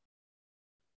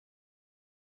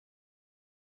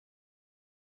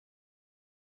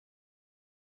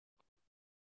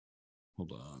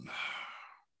 Hold on.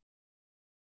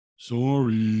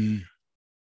 Sorry.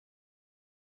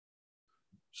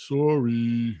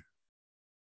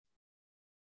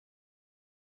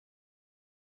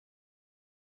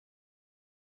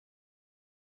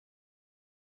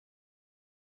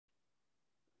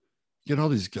 Get all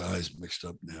these guys mixed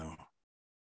up now.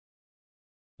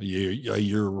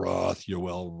 Yair Roth,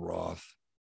 Yoel Roth.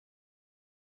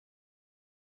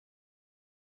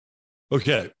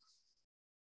 Okay.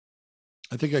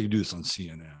 I think I can do this on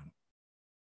CNN.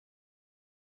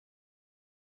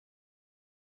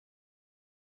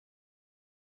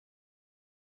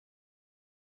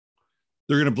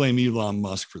 They're going to blame Elon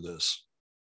Musk for this.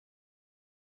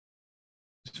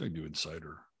 Let's see if I can do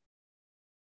Insider,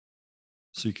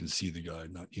 so you can see the guy,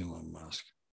 not Elon Musk.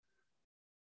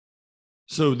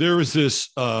 So there was this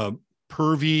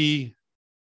pervy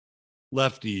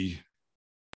lefty,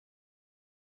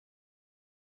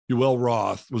 Yoel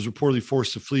Roth, was reportedly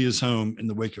forced to flee his home in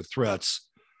the wake of threats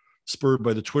spurred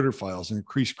by the Twitter files and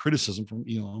increased criticism from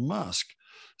Elon Musk.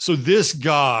 So this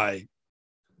guy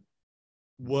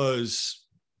was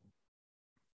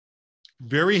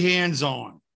very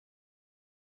hands-on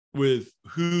with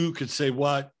who could say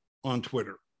what on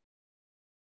Twitter.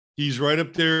 He's right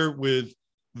up there with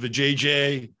the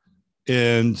JJ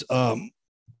and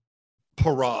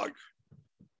Parag.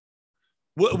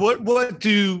 What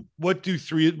do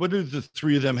the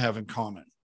three of them have in common?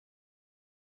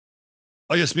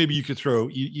 I guess maybe you could throw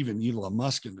even Elon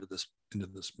Musk into this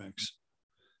mix.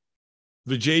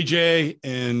 The JJ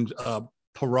and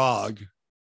Parag.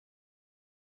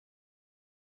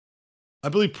 I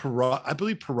believe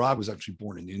Parag was actually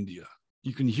born in India.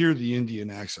 You can hear the Indian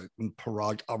accent when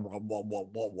Parag.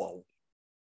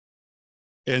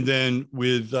 And then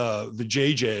with the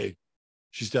JJ,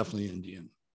 she's definitely Indian.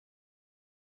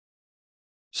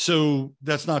 So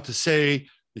that's not to say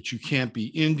that you can't be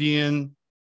Indian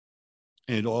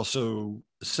and also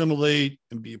assimilate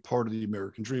and be a part of the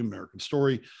American dream, American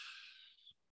story.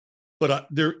 But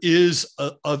there is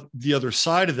the other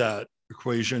side of that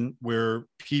equation where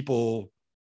people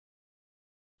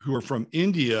who are from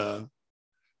India,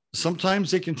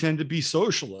 sometimes they can tend to be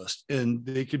socialist and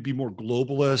they could be more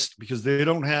globalist because they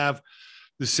don't have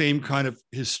the same kind of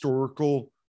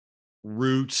historical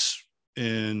roots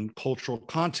and cultural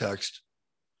context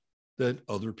that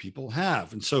other people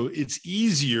have. And so it's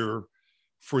easier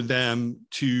for them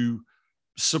to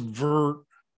subvert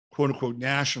quote unquote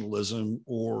nationalism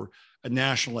or a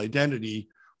national identity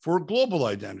for a global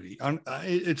identity.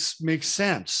 It makes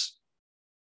sense.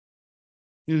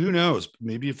 You know, who knows?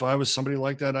 Maybe if I was somebody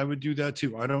like that, I would do that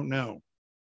too. I don't know.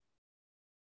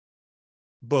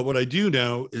 But what I do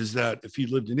know is that if he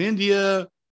lived in India,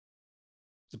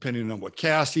 depending on what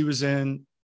caste he was in,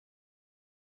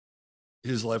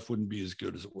 his life wouldn't be as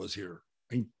good as it was here.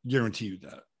 I guarantee you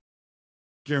that.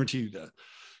 Guarantee you that.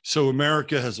 So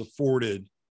America has afforded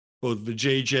both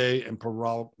Vijay and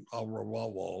Paral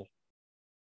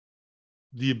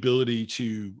the ability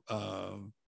to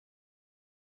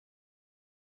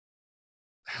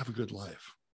have a good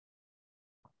life,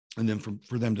 and then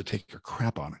for them to take a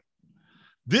crap on it.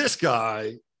 This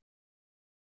guy,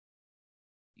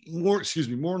 more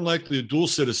than likely a dual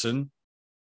citizen.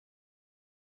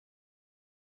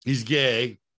 He's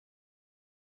gay.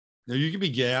 Now you can be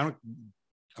gay.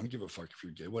 I don't give a fuck if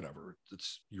you're gay, whatever.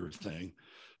 It's your thing.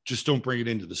 Just don't bring it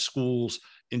into the schools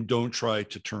and don't try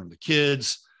to turn the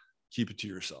kids. Keep it to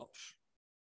yourself.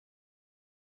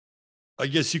 I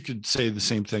guess you could say the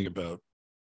same thing about,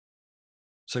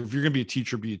 so if you're going to be a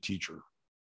teacher, be a teacher.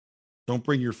 Don't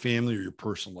bring your family or your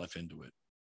personal life into it.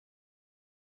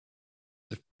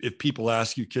 If people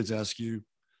ask you, kids ask you, to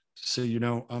say, you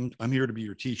know, I'm here to be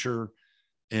your teacher,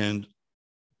 and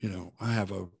you know, I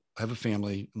have a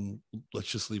family, and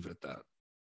let's just leave it at that.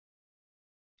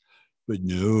 But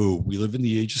no, we live in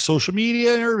the age of social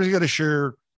media, and everybody's got to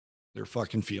share their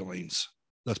fucking feelings.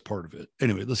 That's part of it.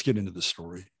 Anyway, let's get into the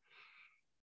story.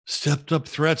 Stepped up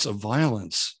threats of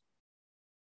violence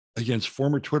against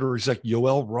former Twitter exec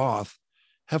Yoel Roth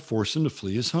have forced him to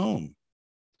flee his home.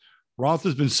 Roth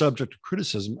has been subject to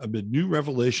criticism amid new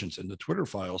revelations in the Twitter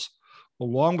files,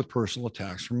 along with personal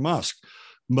attacks from Musk.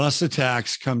 Musk's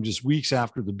attacks come just weeks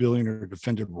after the billionaire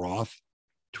defended Roth,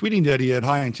 tweeting that he had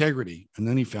high integrity, and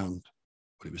then he found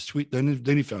what he was tweeting.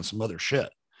 Then he found some other shit.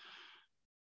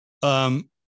 Where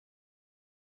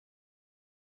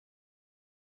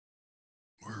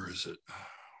is it?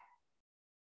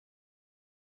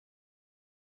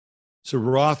 So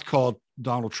Roth called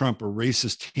Donald Trump a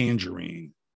racist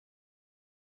tangerine.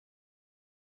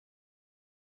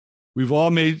 We've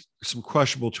all made some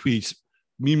questionable tweets,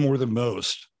 me more than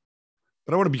most.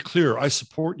 But I want to be clear, I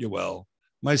support Yoel.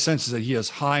 My sense is that he has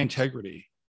high integrity.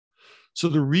 So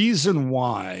the reason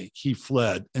why he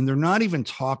fled, and they're not even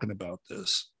talking about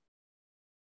this,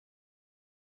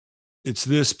 it's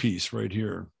this piece right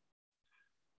here.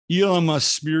 Elon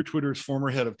Musk smeared Twitter's former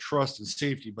head of trust and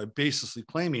safety by baselessly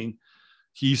claiming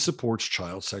he supports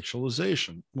child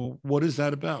sexualization. Well, what is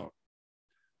that about?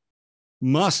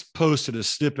 Musk posted a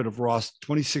snippet of Roth's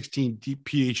 2016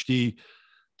 PhD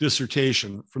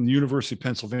dissertation from the University of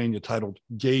Pennsylvania titled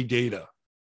Gay Data,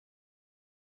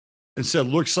 and said,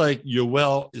 looks like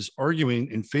Yoel is arguing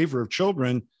in favor of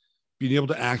children being able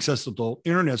to access adult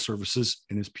internet services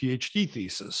in his PhD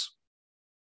thesis.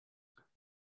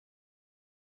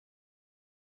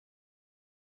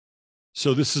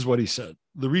 So this is what he said.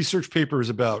 The research paper is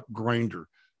about Grindr.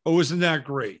 Oh, isn't that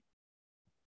great?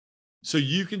 So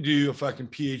you can do a fucking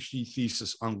PhD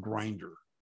thesis on Grindr.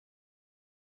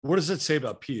 What does it say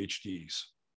about PhDs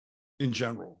in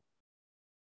general?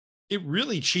 It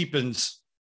really cheapens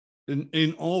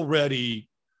an already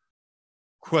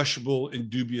questionable and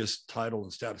dubious title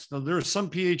and status. Now, there are some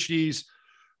PhDs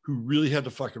who really had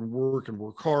to fucking work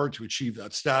hard to achieve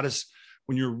that status.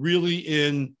 When you're really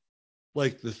in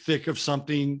like the thick of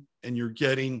something and you're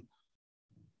getting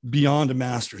beyond a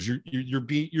master's, you're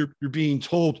being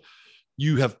told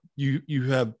you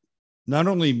have not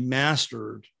only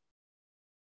mastered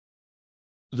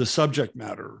the subject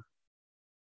matter,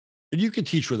 and you can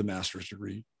teach with a master's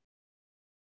degree,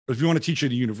 but if you want to teach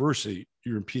at a university,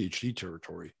 you're in PhD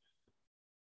territory,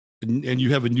 and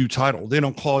you have a new title. They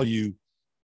don't call you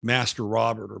Master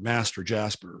Robert or Master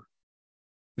Jasper.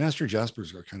 Master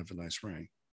Jasper's got kind of a nice ring,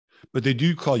 but they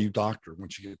do call you doctor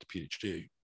once you get to PhD.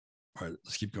 All right,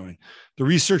 let's keep going. The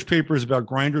research paper is about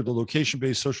Grindr, the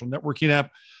location-based social networking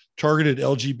app targeted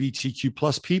LGBTQ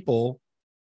plus people.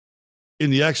 In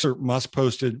the excerpt, Musk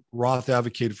posted, Roth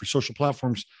advocated for social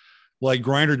platforms like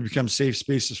Grindr to become safe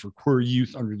spaces for queer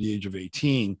youth under the age of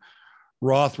 18.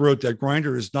 Roth wrote that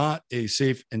Grindr is not a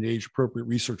safe and age-appropriate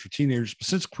resource for teenagers, but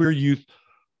since queer youth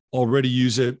already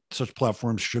use it, such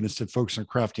platforms should instead focus on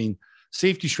crafting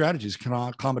safety strategies can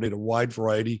accommodate a wide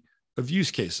variety of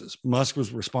use cases. Musk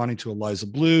was responding to Eliza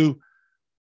Blue,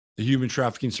 a human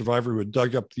trafficking survivor who had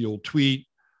dug up the old tweet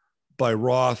by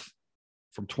Roth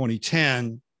from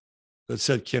 2010 that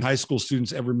said, can high school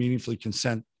students ever meaningfully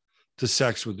consent to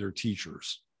sex with their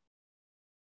teachers?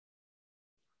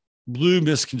 Blue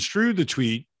misconstrued the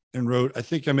tweet and wrote, I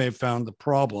think I may have found the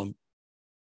problem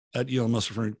at Elon Musk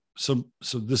referring. So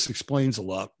this explains a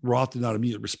lot. Roth did not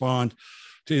immediately respond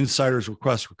to insiders'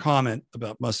 requests for comment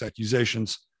about Musk's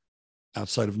accusations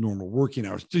outside of normal working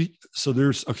hours. So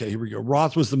okay, here we go.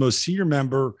 Roth was the most senior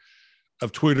member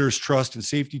of Twitter's trust and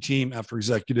safety team after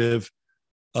executive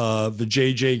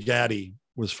Vijay Gadde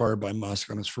was fired by Musk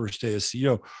on his first day as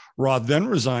CEO. Roth then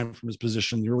resigned from his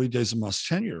position in the early days of Musk's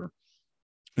tenure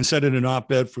and said in an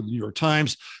op-ed for the New York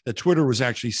Times that Twitter was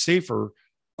actually safer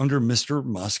under Mr.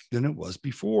 Musk than it was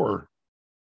before.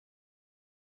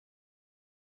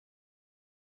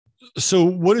 So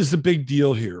what is the big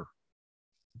deal here?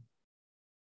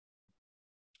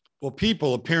 Well,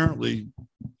 people apparently,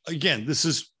 again, this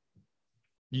is,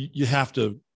 you have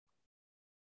to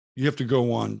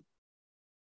go on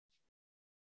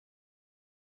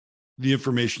the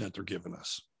information that they're giving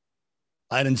us.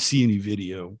 I didn't see any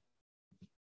video.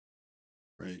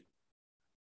 right?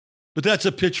 But that's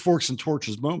a pitchforks and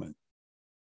torches moment.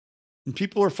 And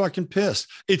people are fucking pissed.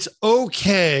 It's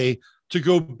okay to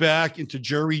go back into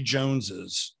Jerry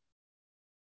Jones's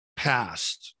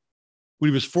past when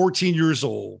he was 14 years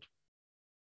old.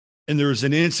 And there was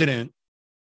an incident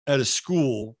at a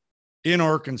school in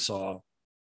Arkansas.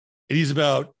 And he's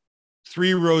about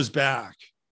 3 rows back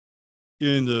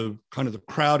in the kind of the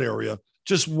crowd area,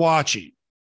 just watching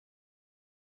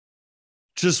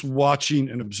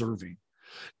and observing.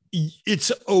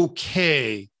 It's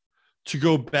okay to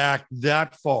go back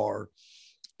that far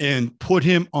and put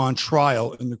him on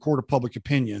trial in the court of public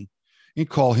opinion and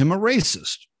call him a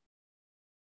racist.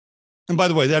 And by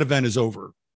the way, that event is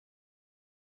over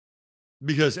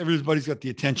because everybody's got the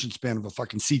attention span of a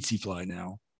fucking tsetse fly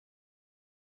now.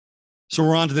 So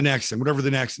we're on to the next, and whatever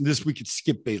the next. And this week it's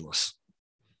Skip Bayless.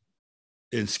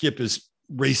 And Skip is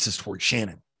racist toward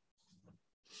Shannon.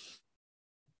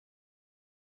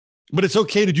 But it's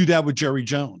okay to do that with Jerry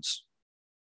Jones.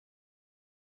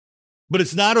 But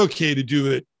it's not okay to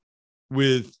do it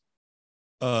with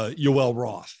Yoel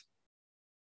Roth.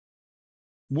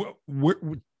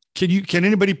 Can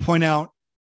anybody point out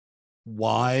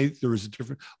why there is a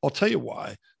difference? I'll tell you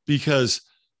why. Because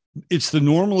it's the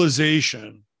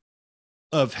normalization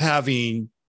of having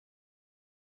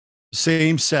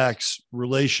same-sex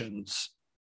relations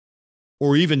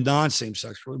or even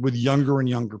non-same-sex with younger and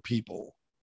younger people.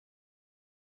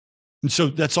 And so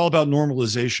that's all about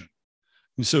normalization.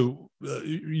 And so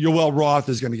Yoel Roth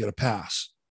is going to get a pass.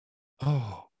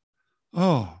 Oh, it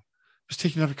was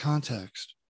taken out of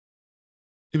context.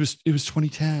 It was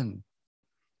 2010.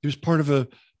 It was part of a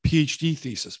PhD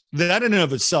thesis. That in and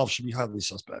of itself should be highly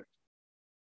suspect.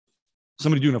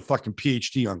 Somebody doing a fucking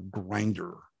PhD on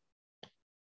Grindr.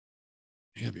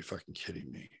 You gotta be fucking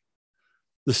kidding me.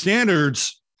 The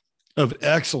standards of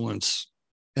excellence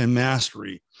and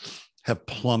mastery have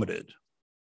plummeted.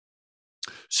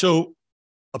 So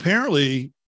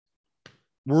apparently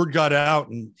word got out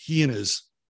and he and his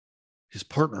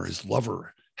partner, his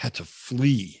lover, had to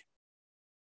flee.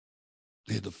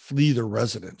 They had to flee their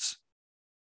residence.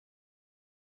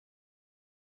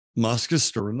 Musk is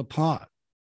stirring the pot.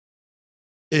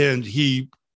 And he,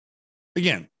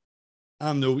 again,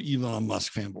 I'm no Elon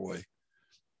Musk fanboy.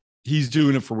 He's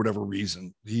doing it for whatever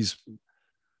reason. He's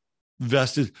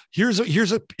vested. Here's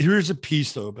a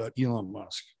piece though about Elon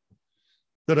Musk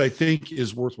that I think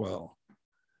is worthwhile.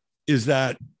 Is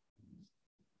that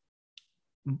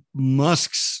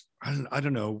Musk's? I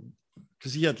don't know,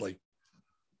 because he had like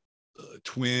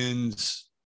twins,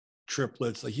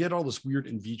 triplets. Like he had all this weird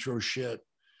in vitro shit.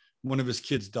 One of his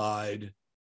kids died,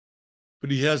 but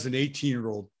he has an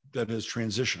 18-year-old that has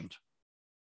transitioned.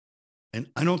 And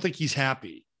I don't think he's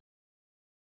happy.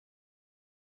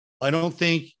 I don't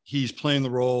think he's playing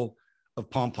the role of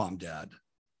pom-pom dad.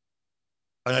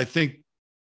 And I think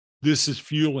this is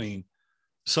fueling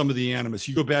some of the animus.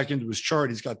 You go back into his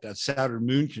chart, he's got that Saturn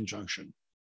moon conjunction.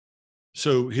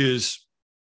 So his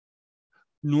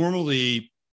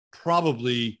normally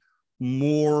probably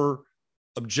more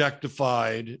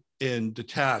objectified and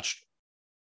detached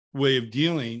way of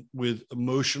dealing with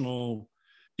emotional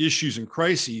issues and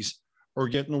crises are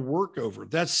getting a work over.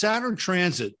 That Saturn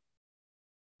transit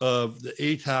of the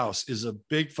 8th house is a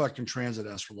big fucking transit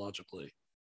astrologically.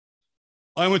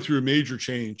 I went through a major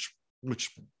change, which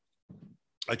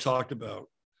I talked about.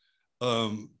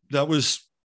 That was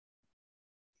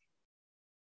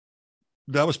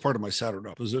part of my Saturn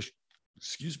opposition.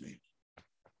 Excuse me.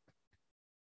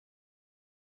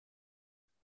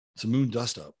 It's a moon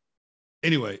dust up.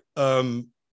 Anyway, at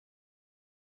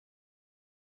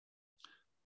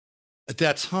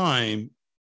that time,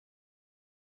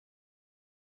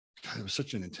 God, it was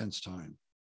such an intense time.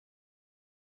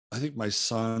 I think my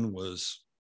son was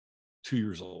 2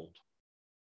 years old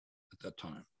at that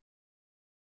time.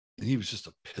 And he was just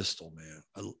a pistol, man.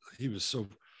 He was so,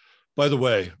 by the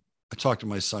way, I talked to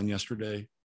my son yesterday.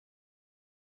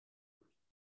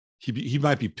 He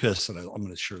might be pissed that I'm going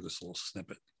to share this little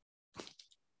snippet.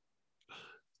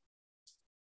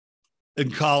 In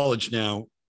college now,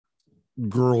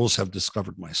 girls have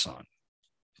discovered my son.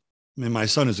 I mean, my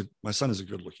son is a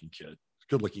good-looking kid,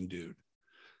 good-looking dude.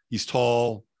 He's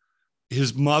tall.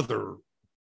 His mother,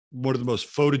 one of the most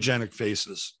photogenic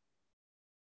faces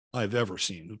I've ever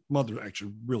seen. The mother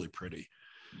actually really pretty.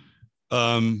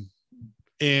 And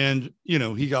you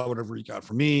know, he got whatever he got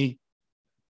from me.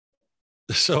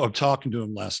 So I'm talking to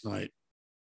him last night,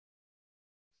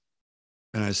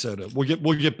 and I said,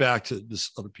 "We'll get back to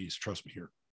this other piece. Trust me here."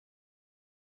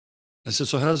 I said,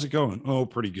 "So how's it going?" "Oh,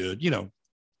 pretty good. You know,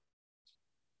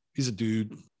 he's a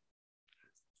dude.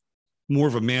 more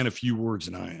of a man of few words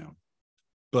than I am,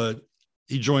 but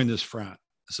he joined this frat.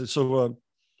 I said, so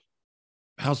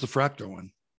how's the frat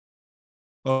going?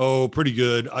 Oh, pretty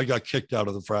good. I got kicked out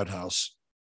of the frat house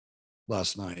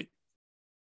last night.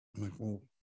 I'm like, well,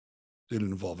 did it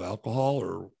involve alcohol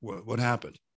or what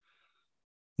happened?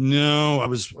 No, I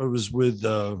was with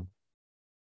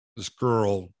this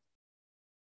girl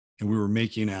and we were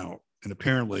making out. And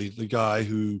apparently the guy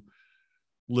who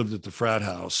lived at the frat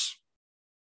house,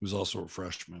 who was also a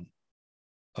freshman,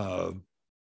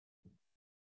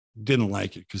 didn't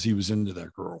like it because he was into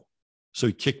that girl. So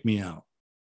he kicked me out.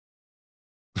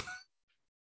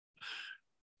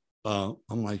 I'm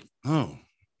like, oh,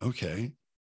 okay.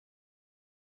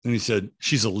 And he said,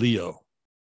 she's a Leo.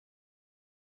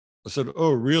 I said,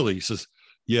 oh, really? He says,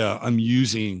 yeah, I'm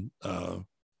using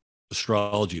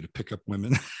astrology to pick up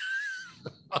women.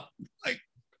 Like,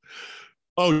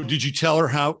 oh, did you tell her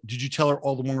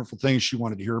all the wonderful things she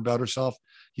wanted to hear about herself?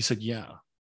 He said, yeah.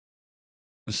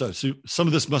 And so some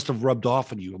of this must have rubbed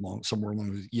off on you somewhere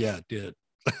along the, yeah, it did.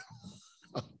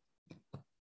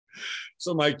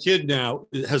 So my kid now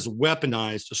has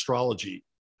weaponized astrology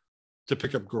to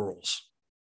pick up girls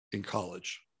in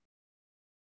college.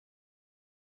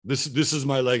 This is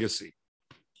my legacy.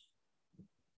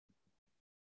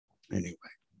 Anyway.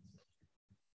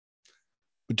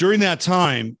 But during that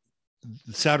time,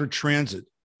 the Saturn transit,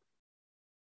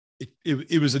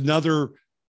 it was another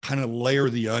kind of layer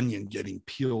of the onion getting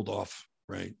peeled off,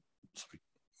 right? It's like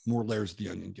more layers of the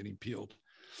onion getting peeled.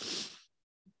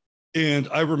 And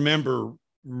I remember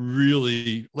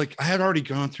really, like, I had already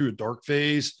gone through a dark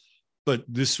phase, but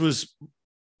this was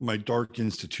my dark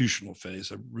institutional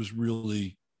phase. I was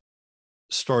really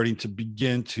starting to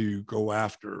begin to go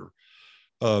after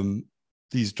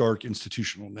these dark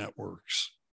institutional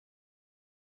networks,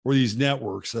 or these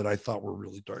networks that I thought were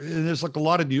really dark. And there's like a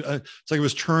lot of new, it's like it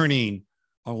was turning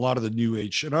on a lot of the new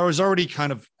age. And I was already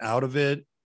kind of out of it,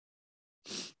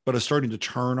 but I was starting to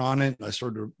turn on it. And I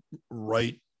started to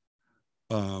write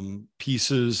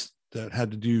pieces that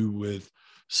had to do with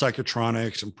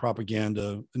psychotronics and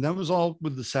propaganda. And that was all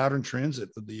with the Saturn transit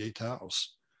of the 8th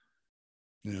house.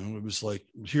 You know, it was like,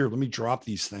 here, let me drop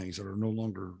these things that are no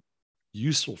longer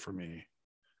useful for me.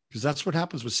 Because that's what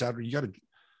happens with Saturn. You got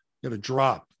to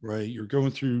drop, right? You're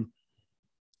going through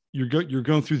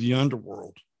the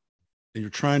underworld and you're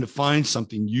trying to find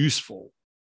something useful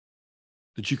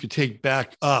that you could take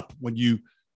back up when you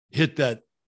hit that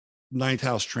 9th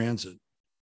house transit.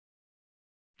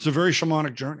 It's a very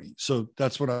shamanic journey. So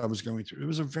that's what I was going through. It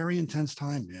was a very intense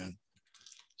time, man.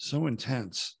 So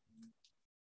intense.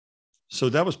 So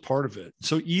that was part of it.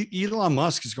 So Elon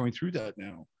Musk is going through that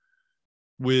now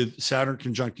with Saturn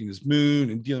conjuncting his moon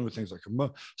and dealing with things like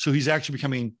so he's actually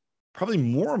becoming probably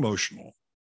more emotional,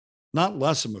 not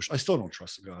less emotional. I still don't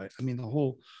trust the guy. I mean, the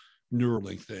whole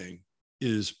Neuralink thing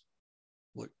is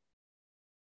like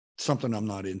something I'm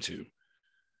not into.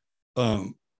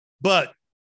 But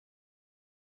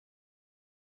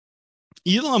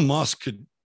Elon Musk could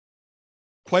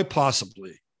quite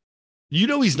possibly,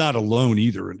 he's not alone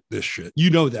either in this shit. You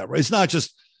know that, right? It's not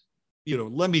just,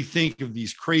 let me think of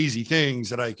these crazy things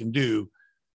that I can do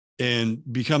and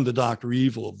become the Dr.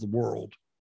 Evil of the world.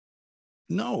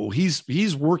 No,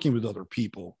 he's working with other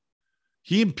people.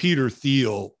 He and Peter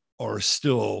Thiel are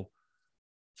still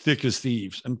thick as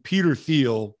thieves. And Peter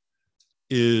Thiel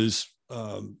is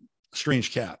a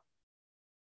strange cat.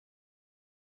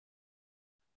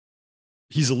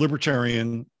 He's a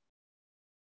libertarian.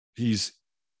 He's,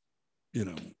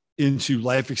 into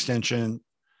life extension.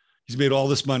 He's made all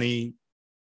this money.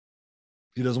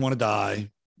 He doesn't want to die.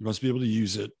 He wants to be able to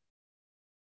use it.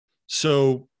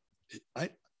 So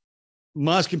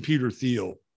Musk and Peter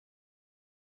Thiel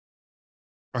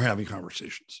are having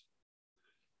conversations.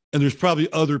 And there's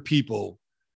probably other people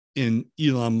in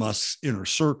Elon Musk's inner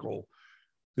circle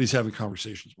that he's having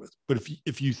conversations with. But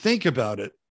if you think about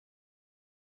it,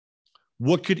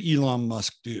 what could Elon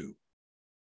Musk do?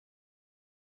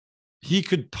 He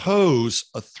could pose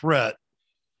a threat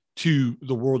to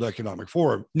the World Economic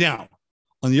Forum. Now,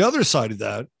 on the other side of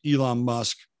that, Elon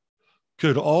Musk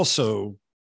could also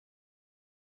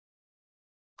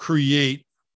create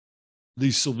the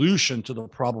solution to the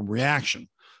problem reaction.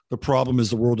 The problem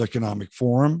is the World Economic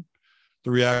Forum.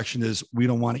 The reaction is we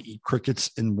don't want to eat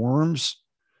crickets and worms.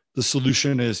 The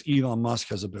solution is Elon Musk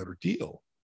has a better deal.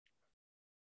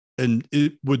 And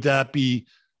would that be,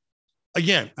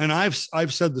 again, and I've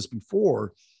said this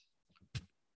before,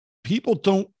 people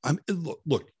don't,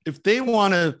 look, if they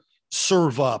want to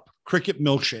serve up cricket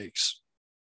milkshakes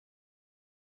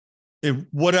and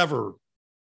whatever,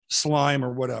 slime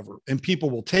or whatever, and people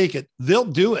will take it, they'll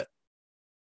do it.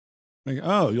 Like,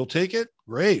 oh, you'll take it?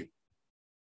 Great.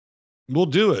 We'll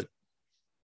do it.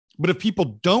 But if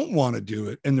people don't want to do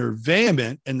it and they're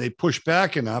vehement and they push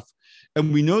back enough,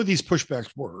 and we know these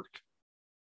pushbacks work,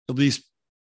 at least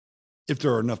if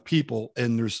there are enough people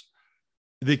and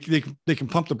they can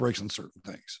pump the brakes on certain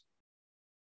things.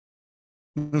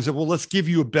 And I said, well, let's give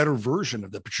you a better version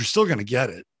of that, but you're still going to get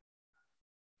it.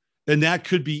 And that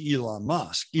could be Elon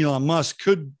Musk. Elon Musk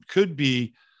could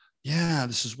be, yeah,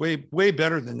 this is way, way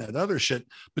better than that other shit,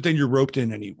 but then you're roped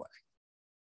in anyway.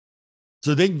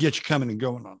 So they can get you coming and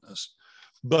going on this,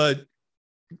 but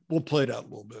we'll play it out a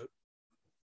little bit.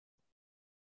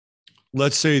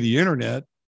 Let's say the internet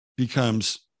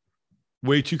becomes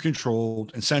way too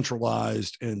controlled and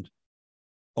centralized and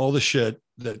all the shit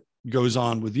that goes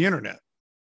on with the internet.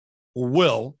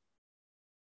 Or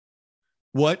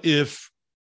what if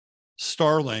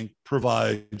Starlink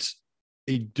provides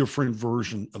a different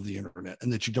version of the internet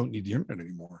and that you don't need the internet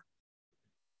anymore?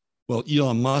 Well,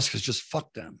 Elon Musk has just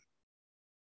fucked them.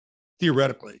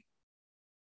 Theoretically,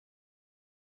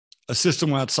 a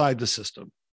system outside the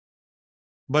system.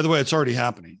 By the way, it's already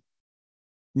happening.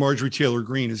 Marjorie Taylor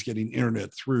Greene is getting internet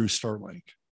through Starlink,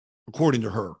 according to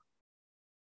her.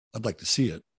 I'd like to see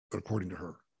it, but according to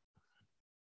her.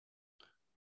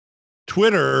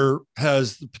 Twitter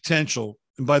has the potential,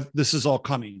 and this is all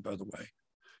coming, by the way.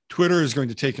 Twitter is going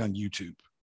to take on YouTube.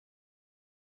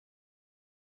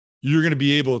 You're going to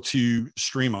be able to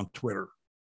stream on Twitter.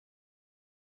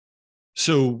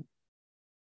 So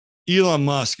Elon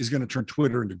Musk is going to turn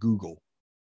Twitter into Google.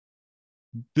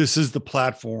 This is the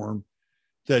platform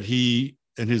that he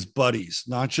and his buddies,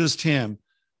 not just him,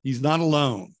 he's not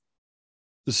alone.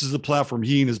 This is the platform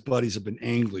he and his buddies have been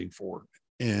angling for,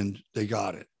 and they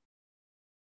got it.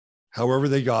 However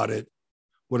they got it,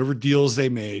 whatever deals they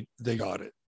made, they got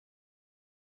it.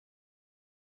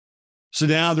 So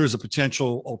now there's a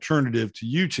potential alternative to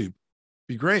YouTube.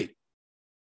 Be great.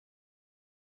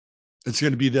 It's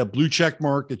going to be that blue check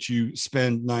mark that you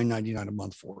spend $9.99 a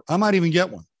month for. I might even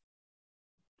get one,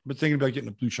 but thinking about getting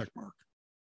a blue check mark.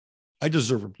 I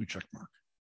deserve a blue check mark.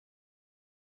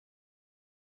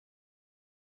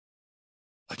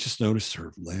 I just noticed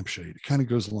her lampshade. It kind of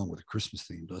goes along with the Christmas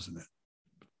theme, doesn't it?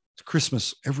 It's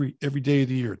Christmas every day of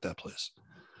the year at that place.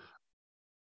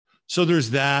 So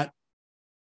there's that.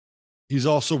 He's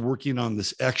also working on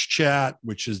this XChat,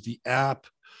 which is the app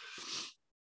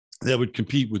that would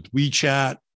compete with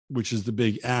WeChat, which is the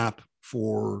big app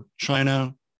for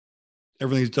China.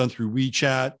 Everything's done through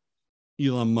WeChat.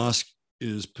 Elon Musk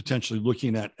is potentially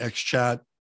looking at XChat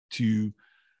to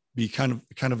be kind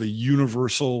of a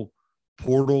universal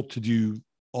portal to do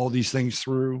all these things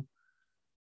through.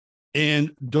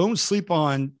 And don't sleep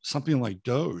on something like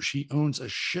Doge. He owns a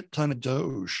shit ton of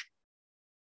Doge.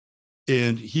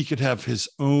 And he could have his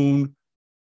own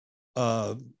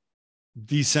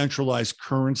decentralized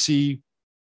currency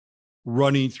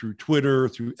running through Twitter,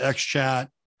 through XChat.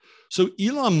 So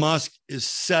Elon Musk is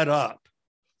set up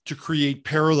to create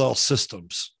parallel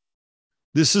systems.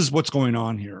 This is what's going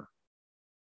on here.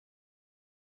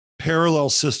 Parallel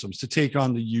systems to take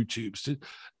on the YouTubes.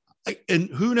 And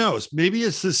who knows, maybe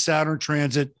it's this Saturn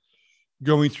transit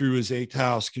going through his 8th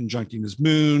house, conjuncting his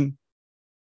moon.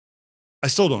 I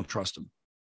still don't trust him.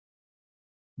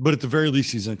 But at the very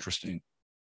least, he's interesting.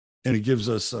 And it gives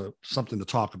us something to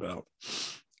talk about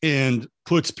and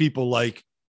puts people like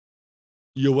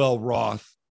Yoel Roth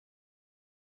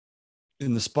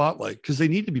in the spotlight because they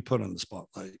need to be put on the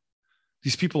spotlight.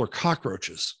 These people are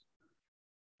cockroaches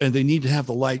and they need to have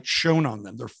the light shown on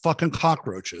them. They're fucking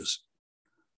cockroaches.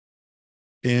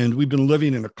 And we've been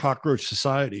living in a cockroach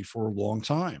society for a long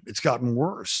time. It's gotten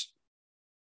worse,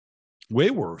 way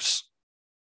worse.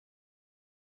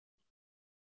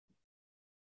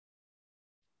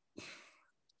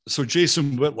 So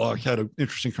Jason Whitlock had an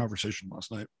interesting conversation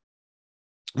last night.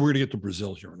 We're going to get to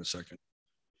Brazil here in a second.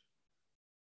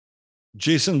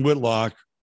 Jason Whitlock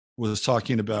was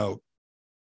talking about,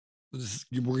 we're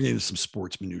getting into some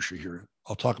sports minutia here.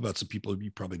 I'll talk about some people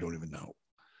you probably don't even know.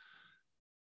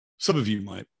 Some of you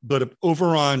might, but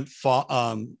over on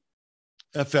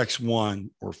FX1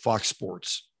 or Fox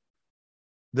Sports,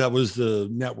 that was the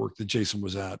network that Jason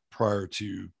was at prior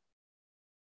to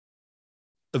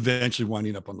eventually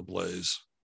winding up on the Blaze.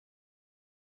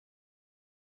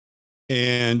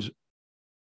 And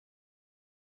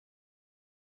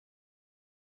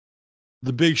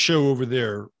the big show over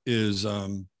there is, I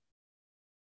don't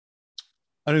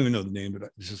even know the name, but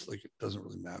it's just like, it doesn't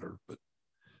really matter. But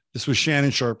this was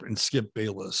Shannon Sharp and Skip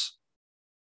Bayless.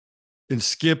 And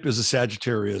Skip is a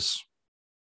Sagittarius.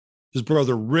 His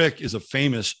brother Rick is a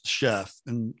famous chef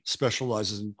and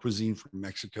specializes in cuisine from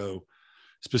Mexico.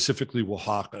 specifically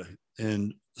Oaxaca.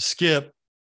 And Skip,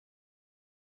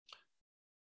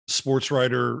 sports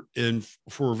writer, and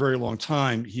for a very long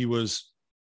time, he was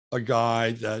a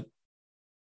guy that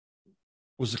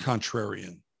was a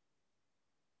contrarian.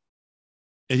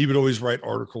 And he would always write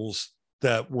articles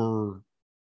that were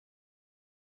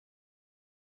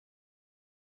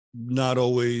not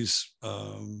always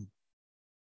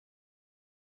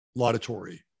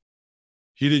laudatory.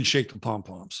 He didn't shake the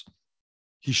pom-poms.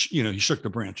 He shook the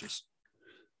branches.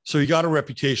 So he got a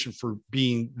reputation for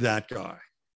being that guy.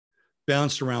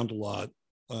 Bounced around a lot.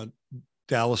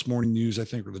 Dallas Morning News, I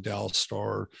think, or the Dallas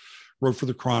Star. Wrote for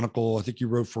the Chronicle. I think he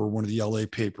wrote for one of the LA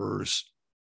papers.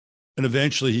 And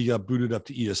eventually he got booted up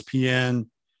to ESPN,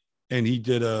 and he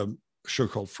did a show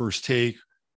called First Take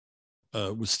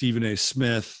with Stephen A.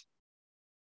 Smith.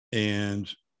 And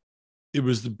it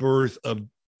was the birth of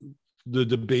the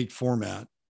debate format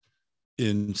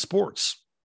in sports.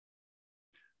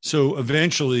 So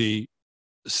eventually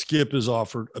Skip is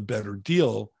offered a better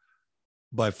deal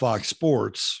by Fox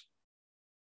Sports,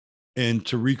 and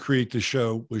to recreate the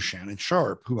show with Shannon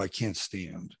Sharpe, who I can't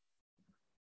stand.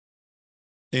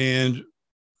 And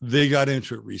they got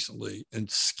into it recently, and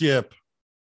Skip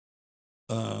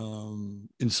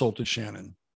insulted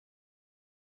Shannon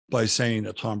by saying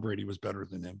that Tom Brady was better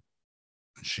than him.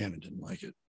 And Shannon didn't like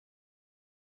it.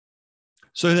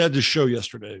 So they had this show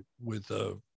yesterday with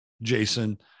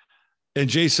Jason, and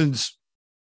Jason's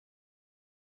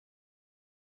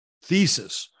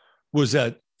thesis was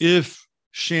that if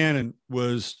Shannon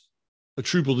was a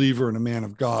true believer and a man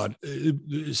of God,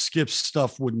 Skip's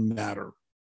stuff wouldn't matter.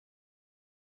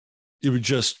 It would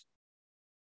just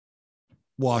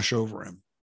wash over him.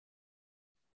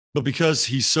 But because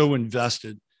he's so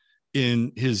invested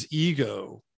in his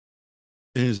ego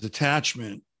and his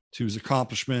attachment to his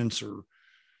accomplishments or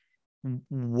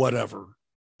whatever,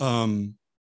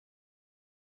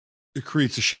 it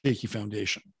creates a shaky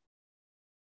foundation.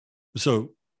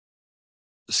 So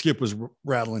Skip was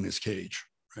rattling his cage,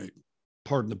 right?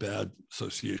 Pardon the bad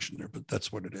association there, but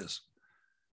that's what it is.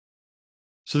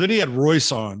 So then he had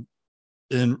Royce on,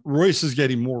 and Royce is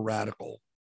getting more radical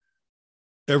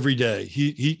every day.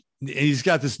 He's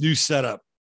got this new setup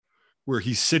where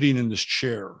he's sitting in this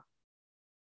chair,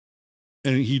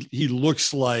 and he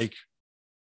looks like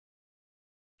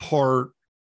part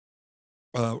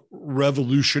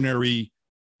revolutionary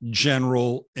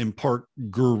general and part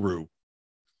guru.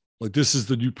 Like, this is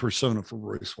the new persona for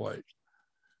Royce White.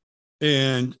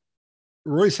 And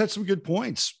Royce had some good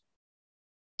points.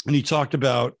 And he talked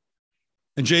about,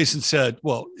 and Jason said,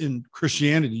 well, in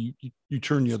Christianity, you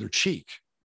turn the other cheek.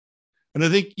 And I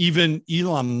think even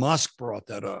Elon Musk brought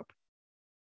that up.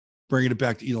 Bringing it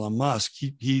back to Elon Musk,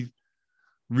 he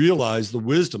realized the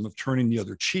wisdom of turning the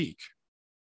other cheek.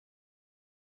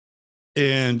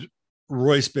 And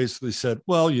Royce basically said,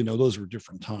 well, those were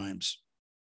different times.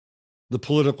 The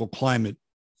political climate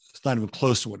is not even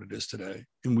close to what it is today.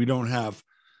 And we don't have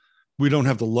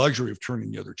the luxury of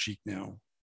turning the other cheek now.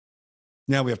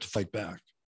 Now we have to fight back.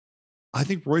 I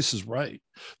think Royce is right.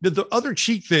 The other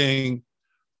cheek thing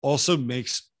also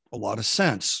makes a lot of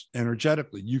sense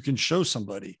energetically. You can show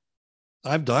somebody.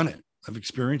 I've done it. I've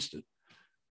experienced it.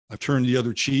 I've turned the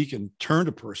other cheek and turned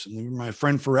a person. They were my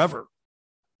friend forever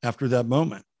after that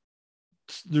moment.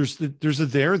 There's a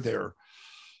there.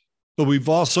 But we've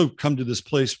also come to this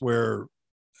place where,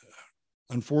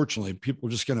 unfortunately, people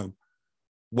are just going to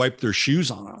wipe their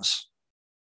shoes on us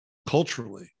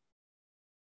culturally.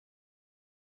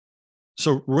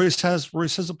 So Royce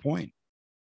has a point.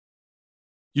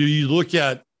 You look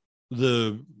at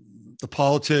the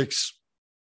politics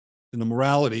and the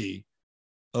morality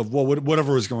of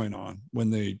whatever was going on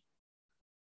when they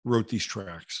wrote these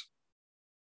tracks.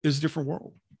 It's a different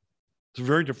world. It's a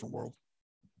very different world.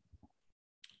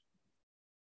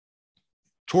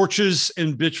 Torches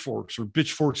and pitchforks, or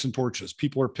pitchforks and torches.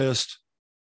 People are pissed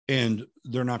and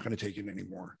they're not going to take it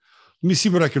anymore. Let me see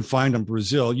what I can find on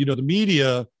Brazil. The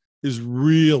media is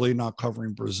really not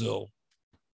covering Brazil.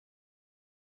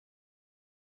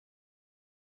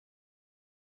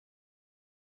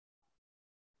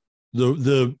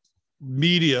 The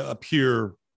media up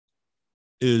here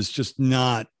is just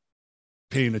not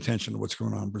paying attention to what's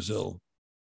going on in Brazil.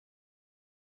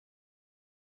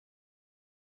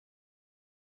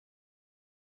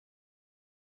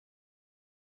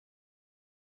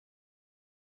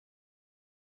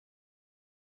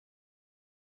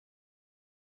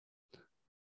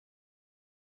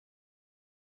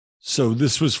 So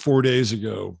this was 4 days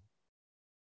ago.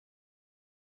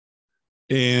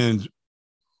 And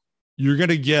you're going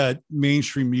to get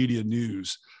mainstream media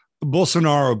news.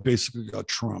 Bolsonaro basically got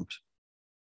trumped.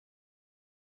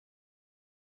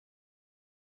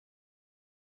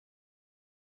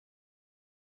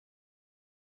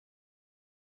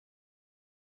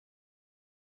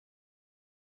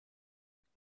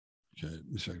 Okay,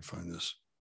 let me see if I can find this.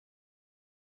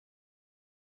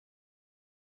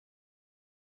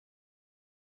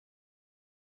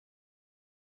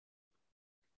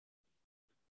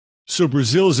 So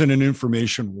Brazil is in an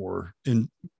information war, and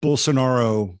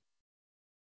Bolsonaro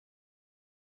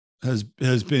has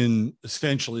been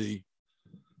essentially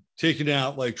taken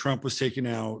out like Trump was taken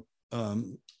out,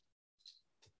 and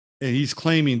he's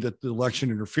claiming that the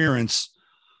election interference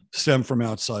stemmed from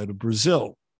outside of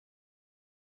Brazil.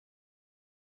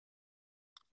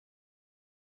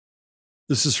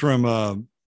 This is from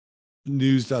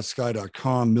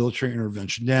news.sky.com, military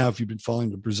intervention. Now, if you've been following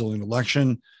the Brazilian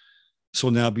election, this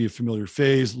will now be a familiar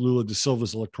phase. Lula da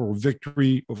Silva's electoral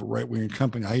victory over right-wing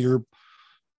incumbent Jair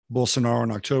Bolsonaro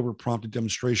in October prompted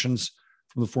demonstrations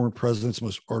from the former president's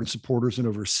most ardent supporters in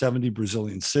over 70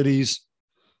 Brazilian cities.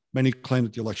 Many claimed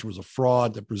that the election was a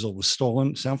fraud, that Brazil was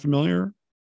stolen. Sound familiar?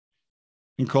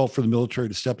 And called for the military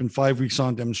to step in. 5 weeks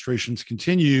on, demonstrations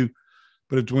continue,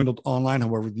 but have dwindled online.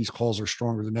 However, these calls are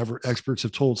stronger than ever. Experts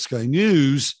have told Sky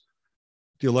News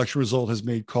the election result has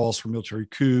made calls for military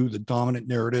coup the dominant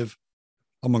narrative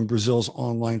among Brazil's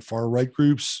online far-right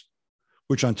groups,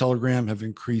 which on Telegram have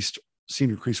seen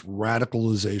increased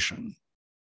radicalization.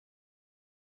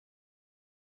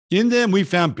 In them, we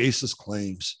found baseless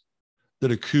claims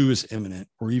that a coup is imminent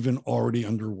or even already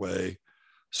underway,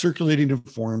 circulating in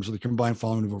forums with a combined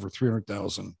following of over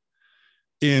 300,000.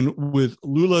 And with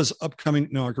Lula's upcoming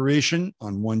inauguration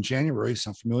on 1 January,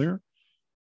 sound familiar?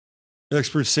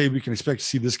 Experts say we can expect to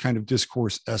see this kind of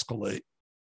discourse escalate.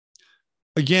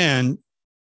 Again,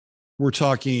 we're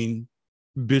talking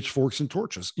pitchforks and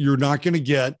torches. You're not going to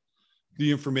get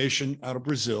the information out of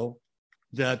Brazil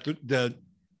that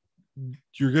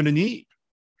you're going to need,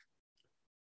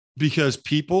 because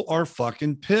people are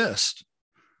fucking pissed.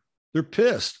 They're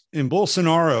pissed. And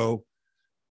Bolsonaro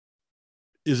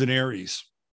is an Aries.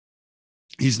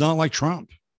 He's not like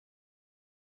Trump.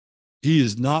 He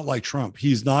is not like Trump.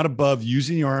 He's not above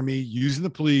using the army, using the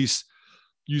police,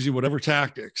 using whatever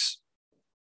tactics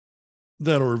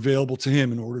that are available to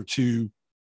him in order to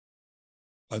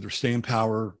either stay in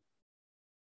power,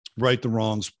 right the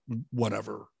wrongs,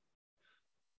 whatever.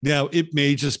 Now, it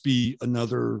may just be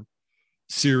another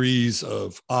series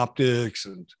of optics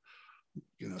and,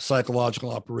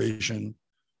 psychological operation,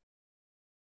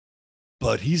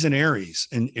 but he's an Aries,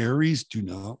 and Aries do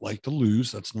not like to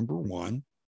lose. That's number one.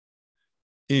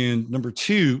 And number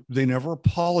two, they never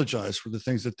apologize for the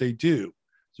things that they do.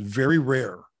 It's very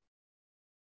rare.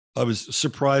 I was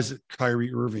surprised that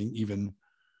Kyrie Irving even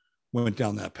went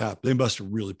down that path. They must have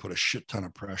really put a shit ton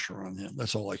of pressure on him.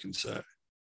 That's all I can say,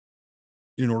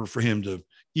 in order for him to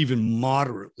even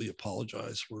moderately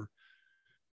apologize for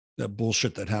that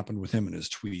bullshit that happened with him in his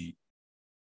tweet.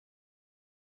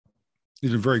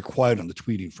 He's been very quiet on the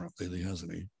tweeting front lately,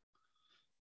 hasn't he?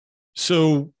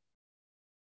 So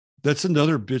that's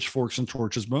another pitchforks and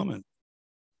torches moment.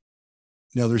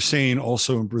 Now, they're saying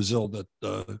also in Brazil that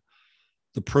the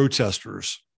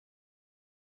protesters,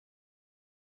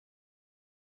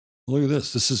 look at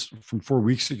this. This is from 4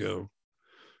 weeks ago.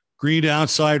 Green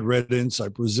outside, red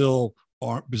inside. Brazil's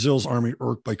army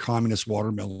irked by communist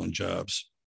watermelon jabs.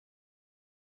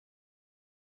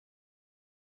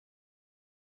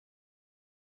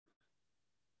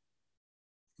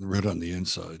 The red on the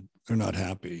inside. They're not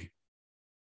happy.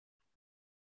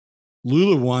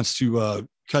 Lula wants to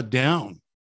cut down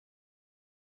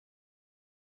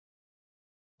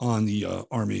on the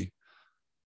army.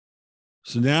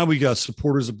 So now we got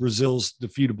supporters of Brazil's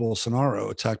defeated Bolsonaro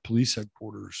attack police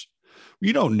headquarters.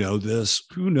 We don't know this.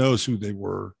 Who knows who they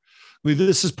were? I mean,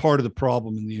 this is part of the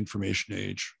problem in the information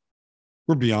age.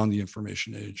 We're beyond the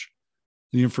information age,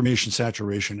 the information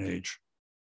saturation age.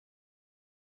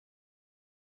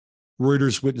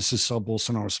 Reuters witnesses saw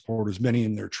Bolsonaro supporters, many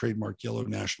in their trademark yellow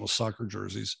national soccer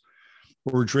jerseys,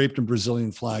 were draped in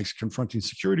Brazilian flags, confronting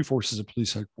security forces at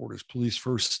police headquarters. Police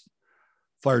first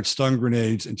fired stun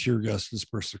grenades and tear gas to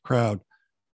disperse the crowd.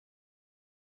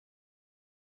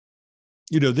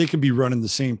 They could be running the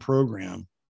same program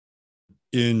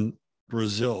in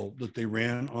Brazil that they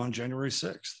ran on January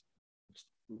 6th.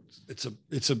 It's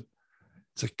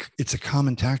a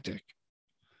common tactic.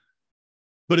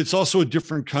 But it's also a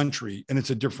different country, and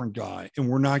it's a different guy, and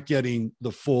we're not getting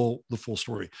the full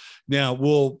story. Now,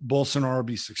 will Bolsonaro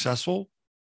be successful?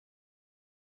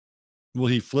 Will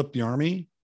he flip the army?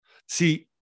 See,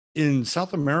 in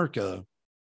South America,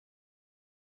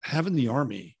 having the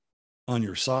army on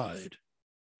your side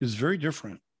is very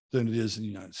different than it is in the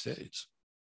United States,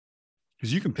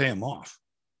 because you can pay them off.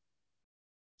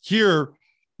 Here,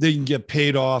 they can get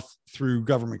paid off through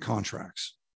government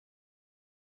contracts.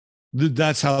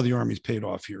 That's how the army's paid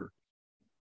off here.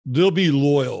 they'll be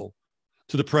loyal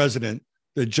to the president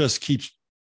that just keeps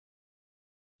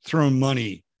throwing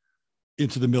money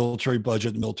into the military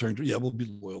budget, the military. Yeah, we'll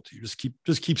be loyal to you.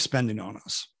 Just keep spending on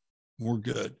us. We're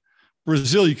good.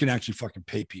 Brazil, you can actually fucking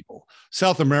pay people.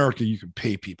 South America, you can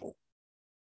pay people.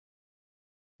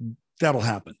 That'll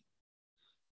happen.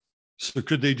 So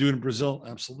could they do it in Brazil?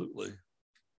 Absolutely.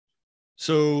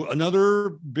 So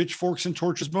another bitch forks and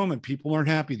torches moment. People aren't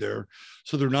happy there.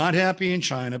 So they're not happy in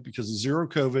China because of zero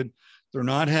COVID. They're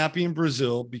not happy in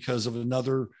Brazil because of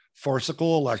another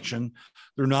farcical election.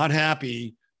 They're not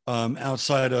happy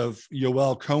outside of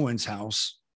Yoel Cohen's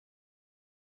house.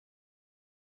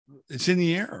 It's in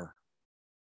the air.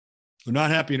 They're not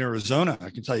happy in Arizona.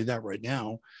 I can tell you that right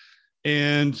now.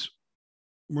 And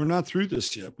we're not through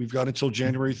this yet. We've got until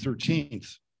January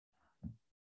 13th,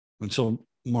 until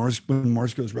when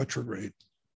Mars goes retrograde.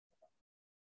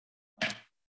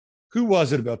 Who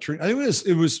was it about turning? I think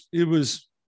it was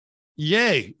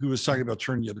Ye who was talking about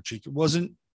turning the other cheek. It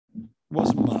wasn't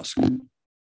Musk.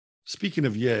 Speaking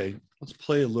of Ye, let's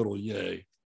play a little Ye,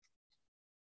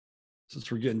 since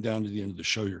we're getting down to the end of the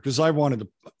show here. Because I wanted to.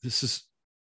 He's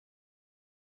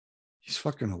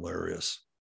fucking hilarious.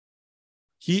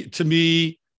 To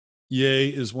me, Ye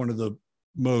is one of the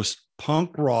most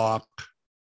punk rock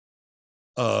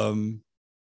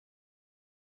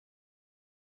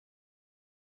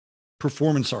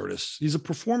performance artists. He's a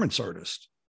performance artist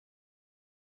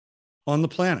on the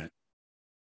planet.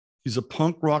 He's a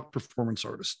punk rock performance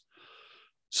artist.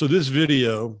 So this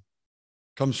video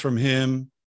comes from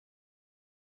him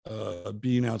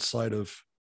being outside of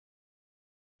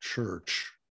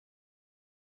church.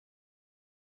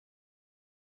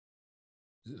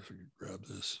 If we could grab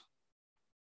this.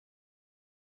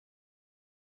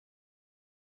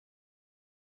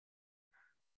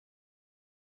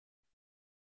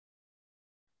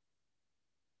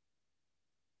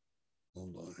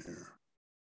 Hold on here.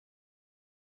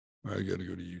 I got to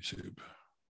go to YouTube.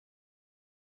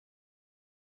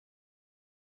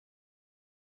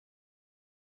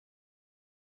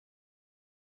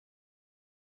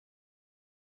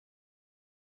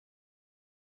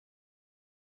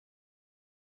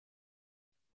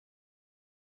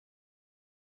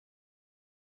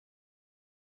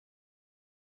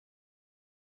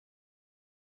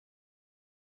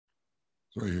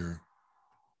 It's right here.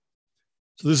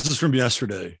 So this is from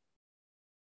yesterday.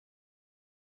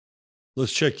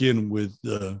 Let's check in with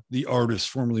the artist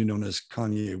formerly known as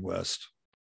Kanye West.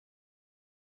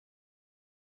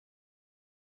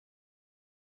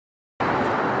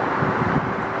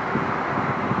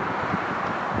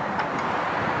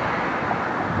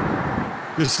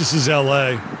 This is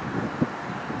LA.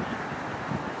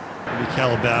 The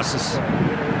Calabasas.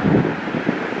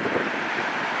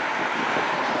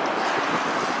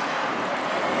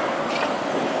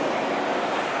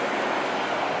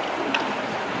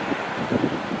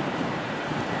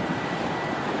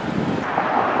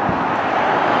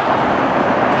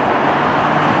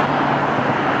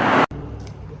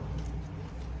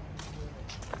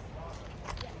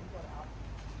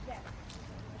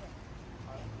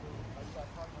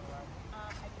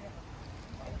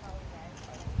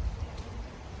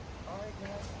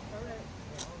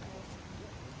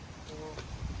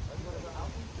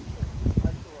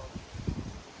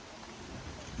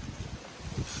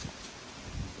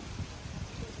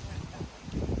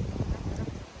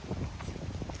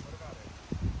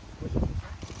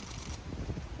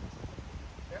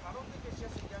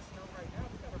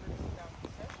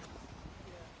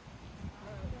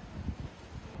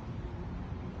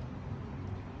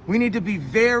 We need to be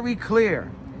very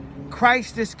clear.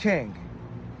 Christ is King.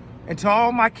 And to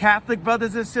all my Catholic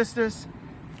brothers and sisters,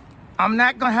 I'm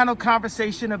not going to have no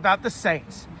conversation about the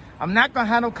saints. I'm not going to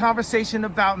have no conversation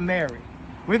about Mary.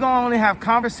 We're going to only have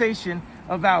conversation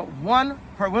about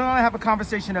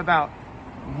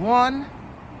one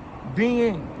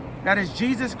being, that is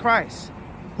Jesus Christ,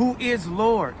 who is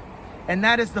Lord. And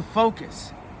that is the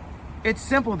focus. It's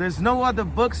simple. There's no other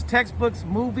books, textbooks,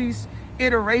 movies,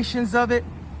 iterations of it.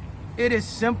 It is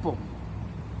simple.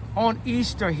 On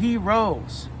Easter, he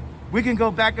rose. We can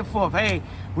go back and forth. Hey,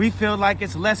 we feel like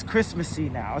it's less Christmassy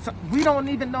now. We don't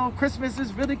even know if Christmas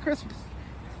is really Christmas.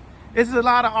 There's a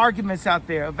lot of arguments out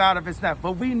there about if it's not.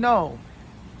 But we know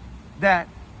that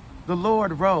the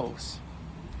Lord rose.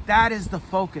 That is the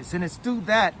focus. And it's through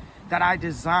that I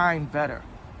design better,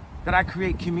 that I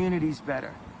create communities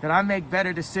better, that I make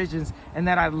better decisions, and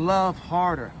that I love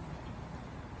harder.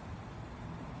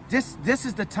 This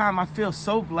is the time I feel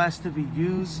so blessed to be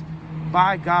used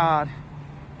by God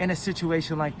in a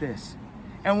situation like this.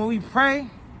 And when we pray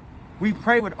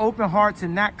with open hearts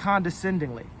and not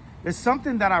condescendingly. There's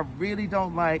something that I really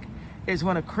don't like is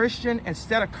when a Christian,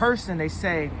 instead of cursing, they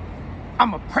say,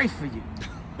 I'm going to pray for you.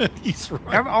 He's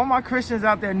right. All my Christians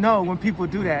out there know when people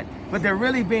do that, but they're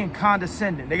really being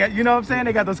condescending. They got, you know what I'm saying?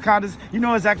 They got those you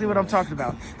know exactly what I'm talking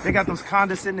about. They got those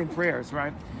condescending prayers,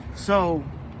 right? So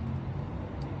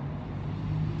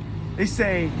they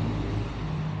say,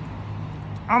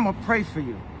 I'm going to pray for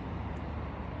you.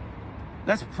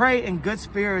 Let's pray in good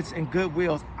spirits and good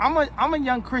wills. I'm a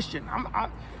young Christian.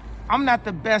 I'm not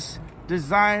the best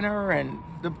designer and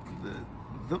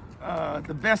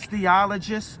the best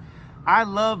theologist. I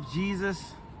love Jesus.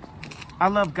 I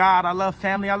love God. I love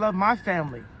family. I love my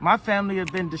family. My family has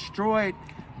been destroyed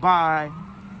by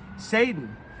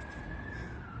Satan.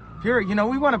 Period. You know,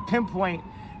 we want to pinpoint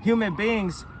human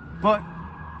beings, but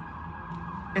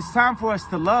it's time for us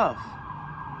to love.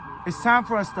 It's time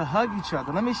for us to hug each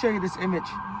other. Let me show you this image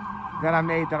that I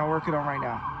made that I'm working on right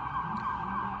now.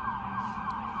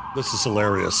 This is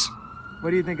hilarious. What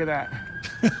do you think of that?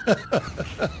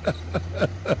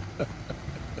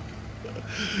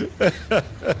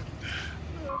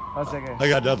 One second. I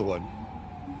got another one.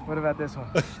 What about this one?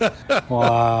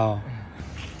 Wow.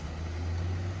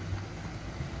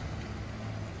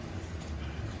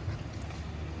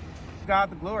 God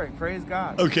the glory. Praise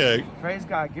God. Okay. Praise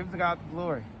God. Give the God the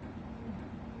glory.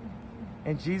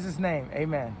 In Jesus' name,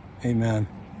 amen. Amen.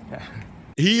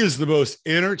 He is the most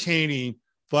entertaining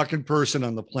fucking person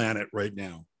on the planet right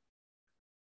now.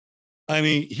 I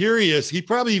mean, here he is. He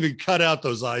probably even cut out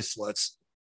those eye slits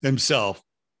himself.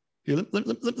 Here,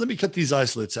 let me cut these eye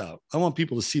slits out. I want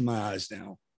people to see my eyes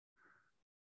now.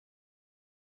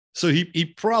 So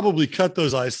he probably cut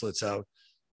those eye slits out.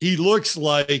 He looks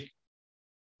like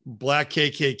Black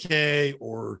KKK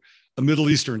or a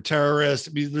Middle Eastern terrorist.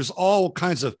 I mean, there's all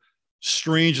kinds of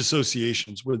strange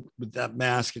associations with that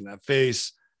mask and that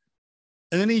face.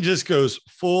 And then he just goes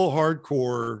full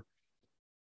hardcore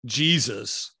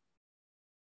Jesus.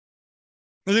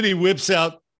 And then he whips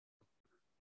out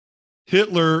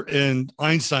Hitler and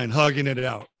Einstein hugging it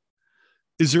out.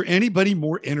 Is there anybody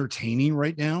more entertaining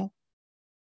right now?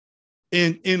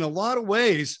 And in a lot of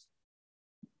ways,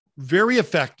 very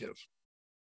effective.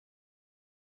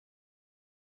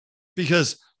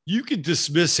 Because you could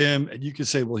dismiss him and you could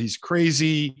say, well, he's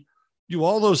crazy, do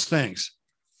all those things.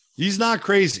 He's not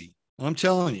crazy. I'm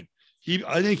telling you.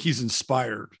 I think he's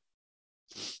inspired.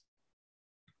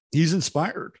 He's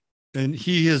inspired. And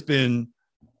he has been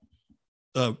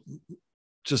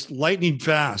just lightning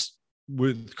fast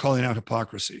with calling out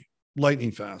hypocrisy.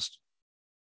 Lightning fast.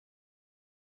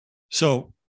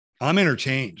 So I'm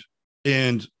entertained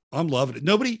and I'm loving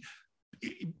it.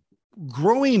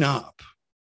 Growing up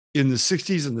in the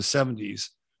 60s and the 70s,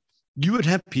 you would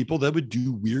have people that would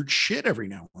do weird shit every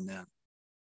now and then.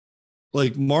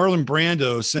 Like Marlon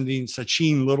Brando sending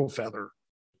Sachin Littlefeather,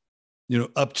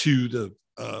 up to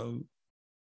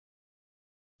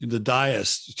the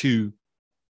dais to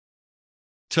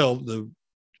tell the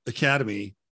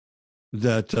Academy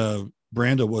that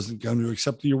Brando wasn't going to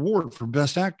accept the award for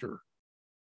Best Actor.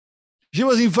 She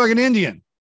wasn't even fucking Indian.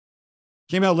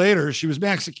 Came out later, she was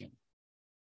Mexican.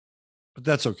 But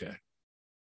that's okay.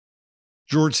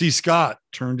 George C. Scott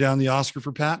turned down the Oscar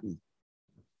for Patton.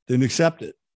 Didn't accept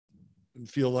it. Didn't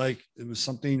feel like it was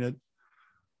something that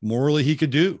morally he could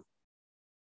do.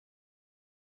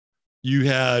 You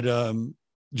had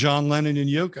John Lennon and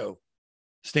Yoko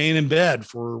staying in bed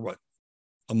for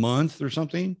a month or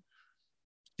something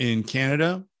in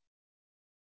Canada.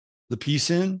 The peace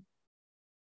in.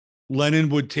 Lennon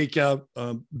would take out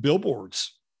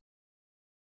billboards,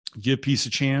 give peace a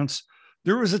chance.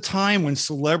 There was a time when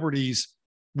celebrities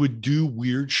would do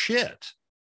weird shit.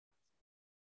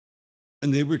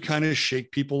 And they would kind of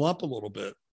shake people up a little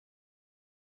bit.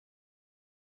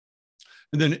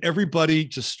 And then everybody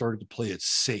just started to play it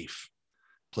safe.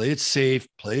 Play it safe,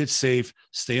 play it safe,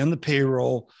 stay on the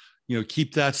payroll,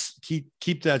 keep that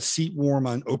seat warm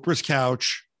on Oprah's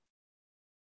couch.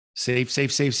 Safe,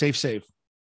 safe, safe, safe, safe.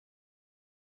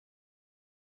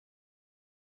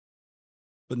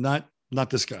 But not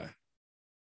this guy.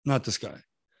 Not this guy.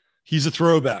 He's a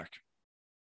throwback.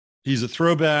 He's a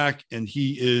throwback, and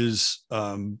he is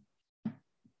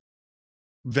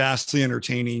vastly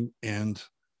entertaining. And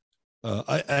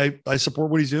I support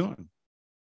what he's doing.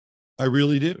 I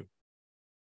really do.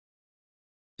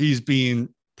 He's being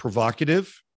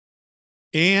provocative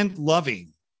and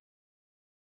loving.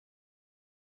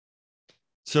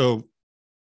 So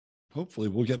hopefully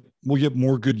we'll get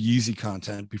more good Yeezy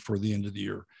content before the end of the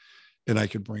year, and I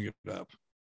could bring it up.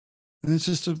 And it's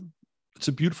just it's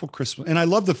a beautiful Christmas. And I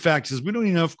love the fact is we don't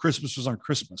even know if Christmas was on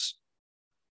Christmas.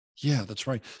 Yeah, that's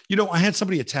right. I had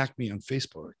somebody attack me on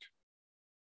Facebook.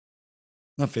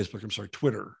 not Facebook, I'm sorry,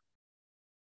 Twitter.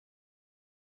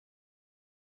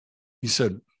 He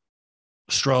said,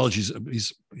 astrology's,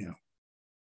 he's,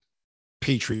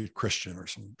 patriot Christian or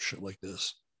some shit like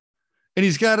this. And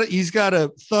he's got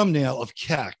a thumbnail of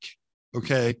Keck.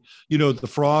 Okay. The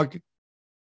frog,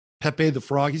 Pepe the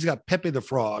Frog. He's got Pepe the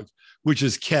Frog, which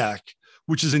is Keck,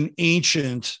 which is an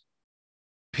ancient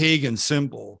pagan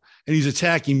symbol. And he's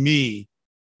attacking me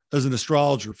as an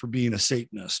astrologer for being a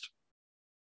Satanist.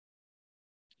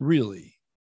 Really?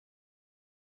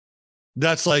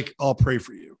 That's like, I'll pray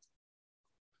for you.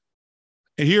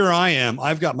 And here I am.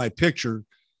 I've got my picture.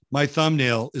 My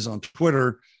thumbnail is on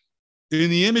Twitter in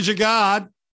the image of God.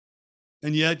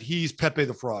 And yet he's Pepe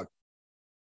the Frog.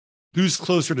 Who's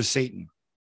closer to Satan?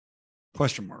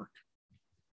 Question mark.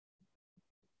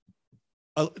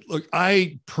 Look,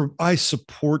 I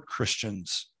support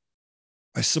Christians.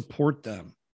 I support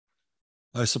them.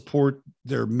 I support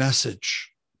their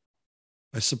message.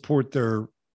 I support their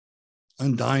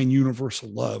undying universal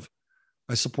love.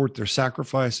 I support their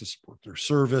sacrifice. I support their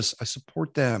service. I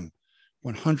support them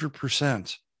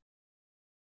 100%.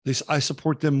 I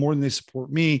support them more than they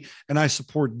support me, and I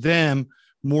support them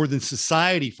more than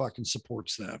society fucking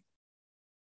supports them.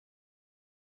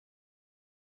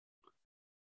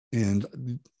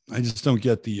 And I just don't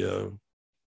get the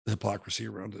hypocrisy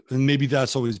around it. And maybe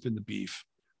that's always been the beef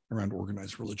around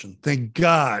organized religion. Thank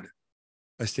God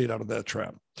I stayed out of that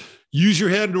trap. Use your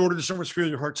head in order to somewhere feel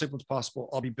your heart safe as possible.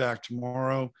 I'll be back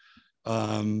tomorrow,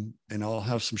 and I'll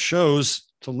have some shows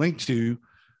to link to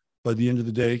by the end of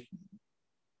the day.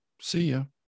 See ya.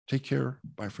 Take care.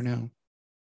 Bye for now.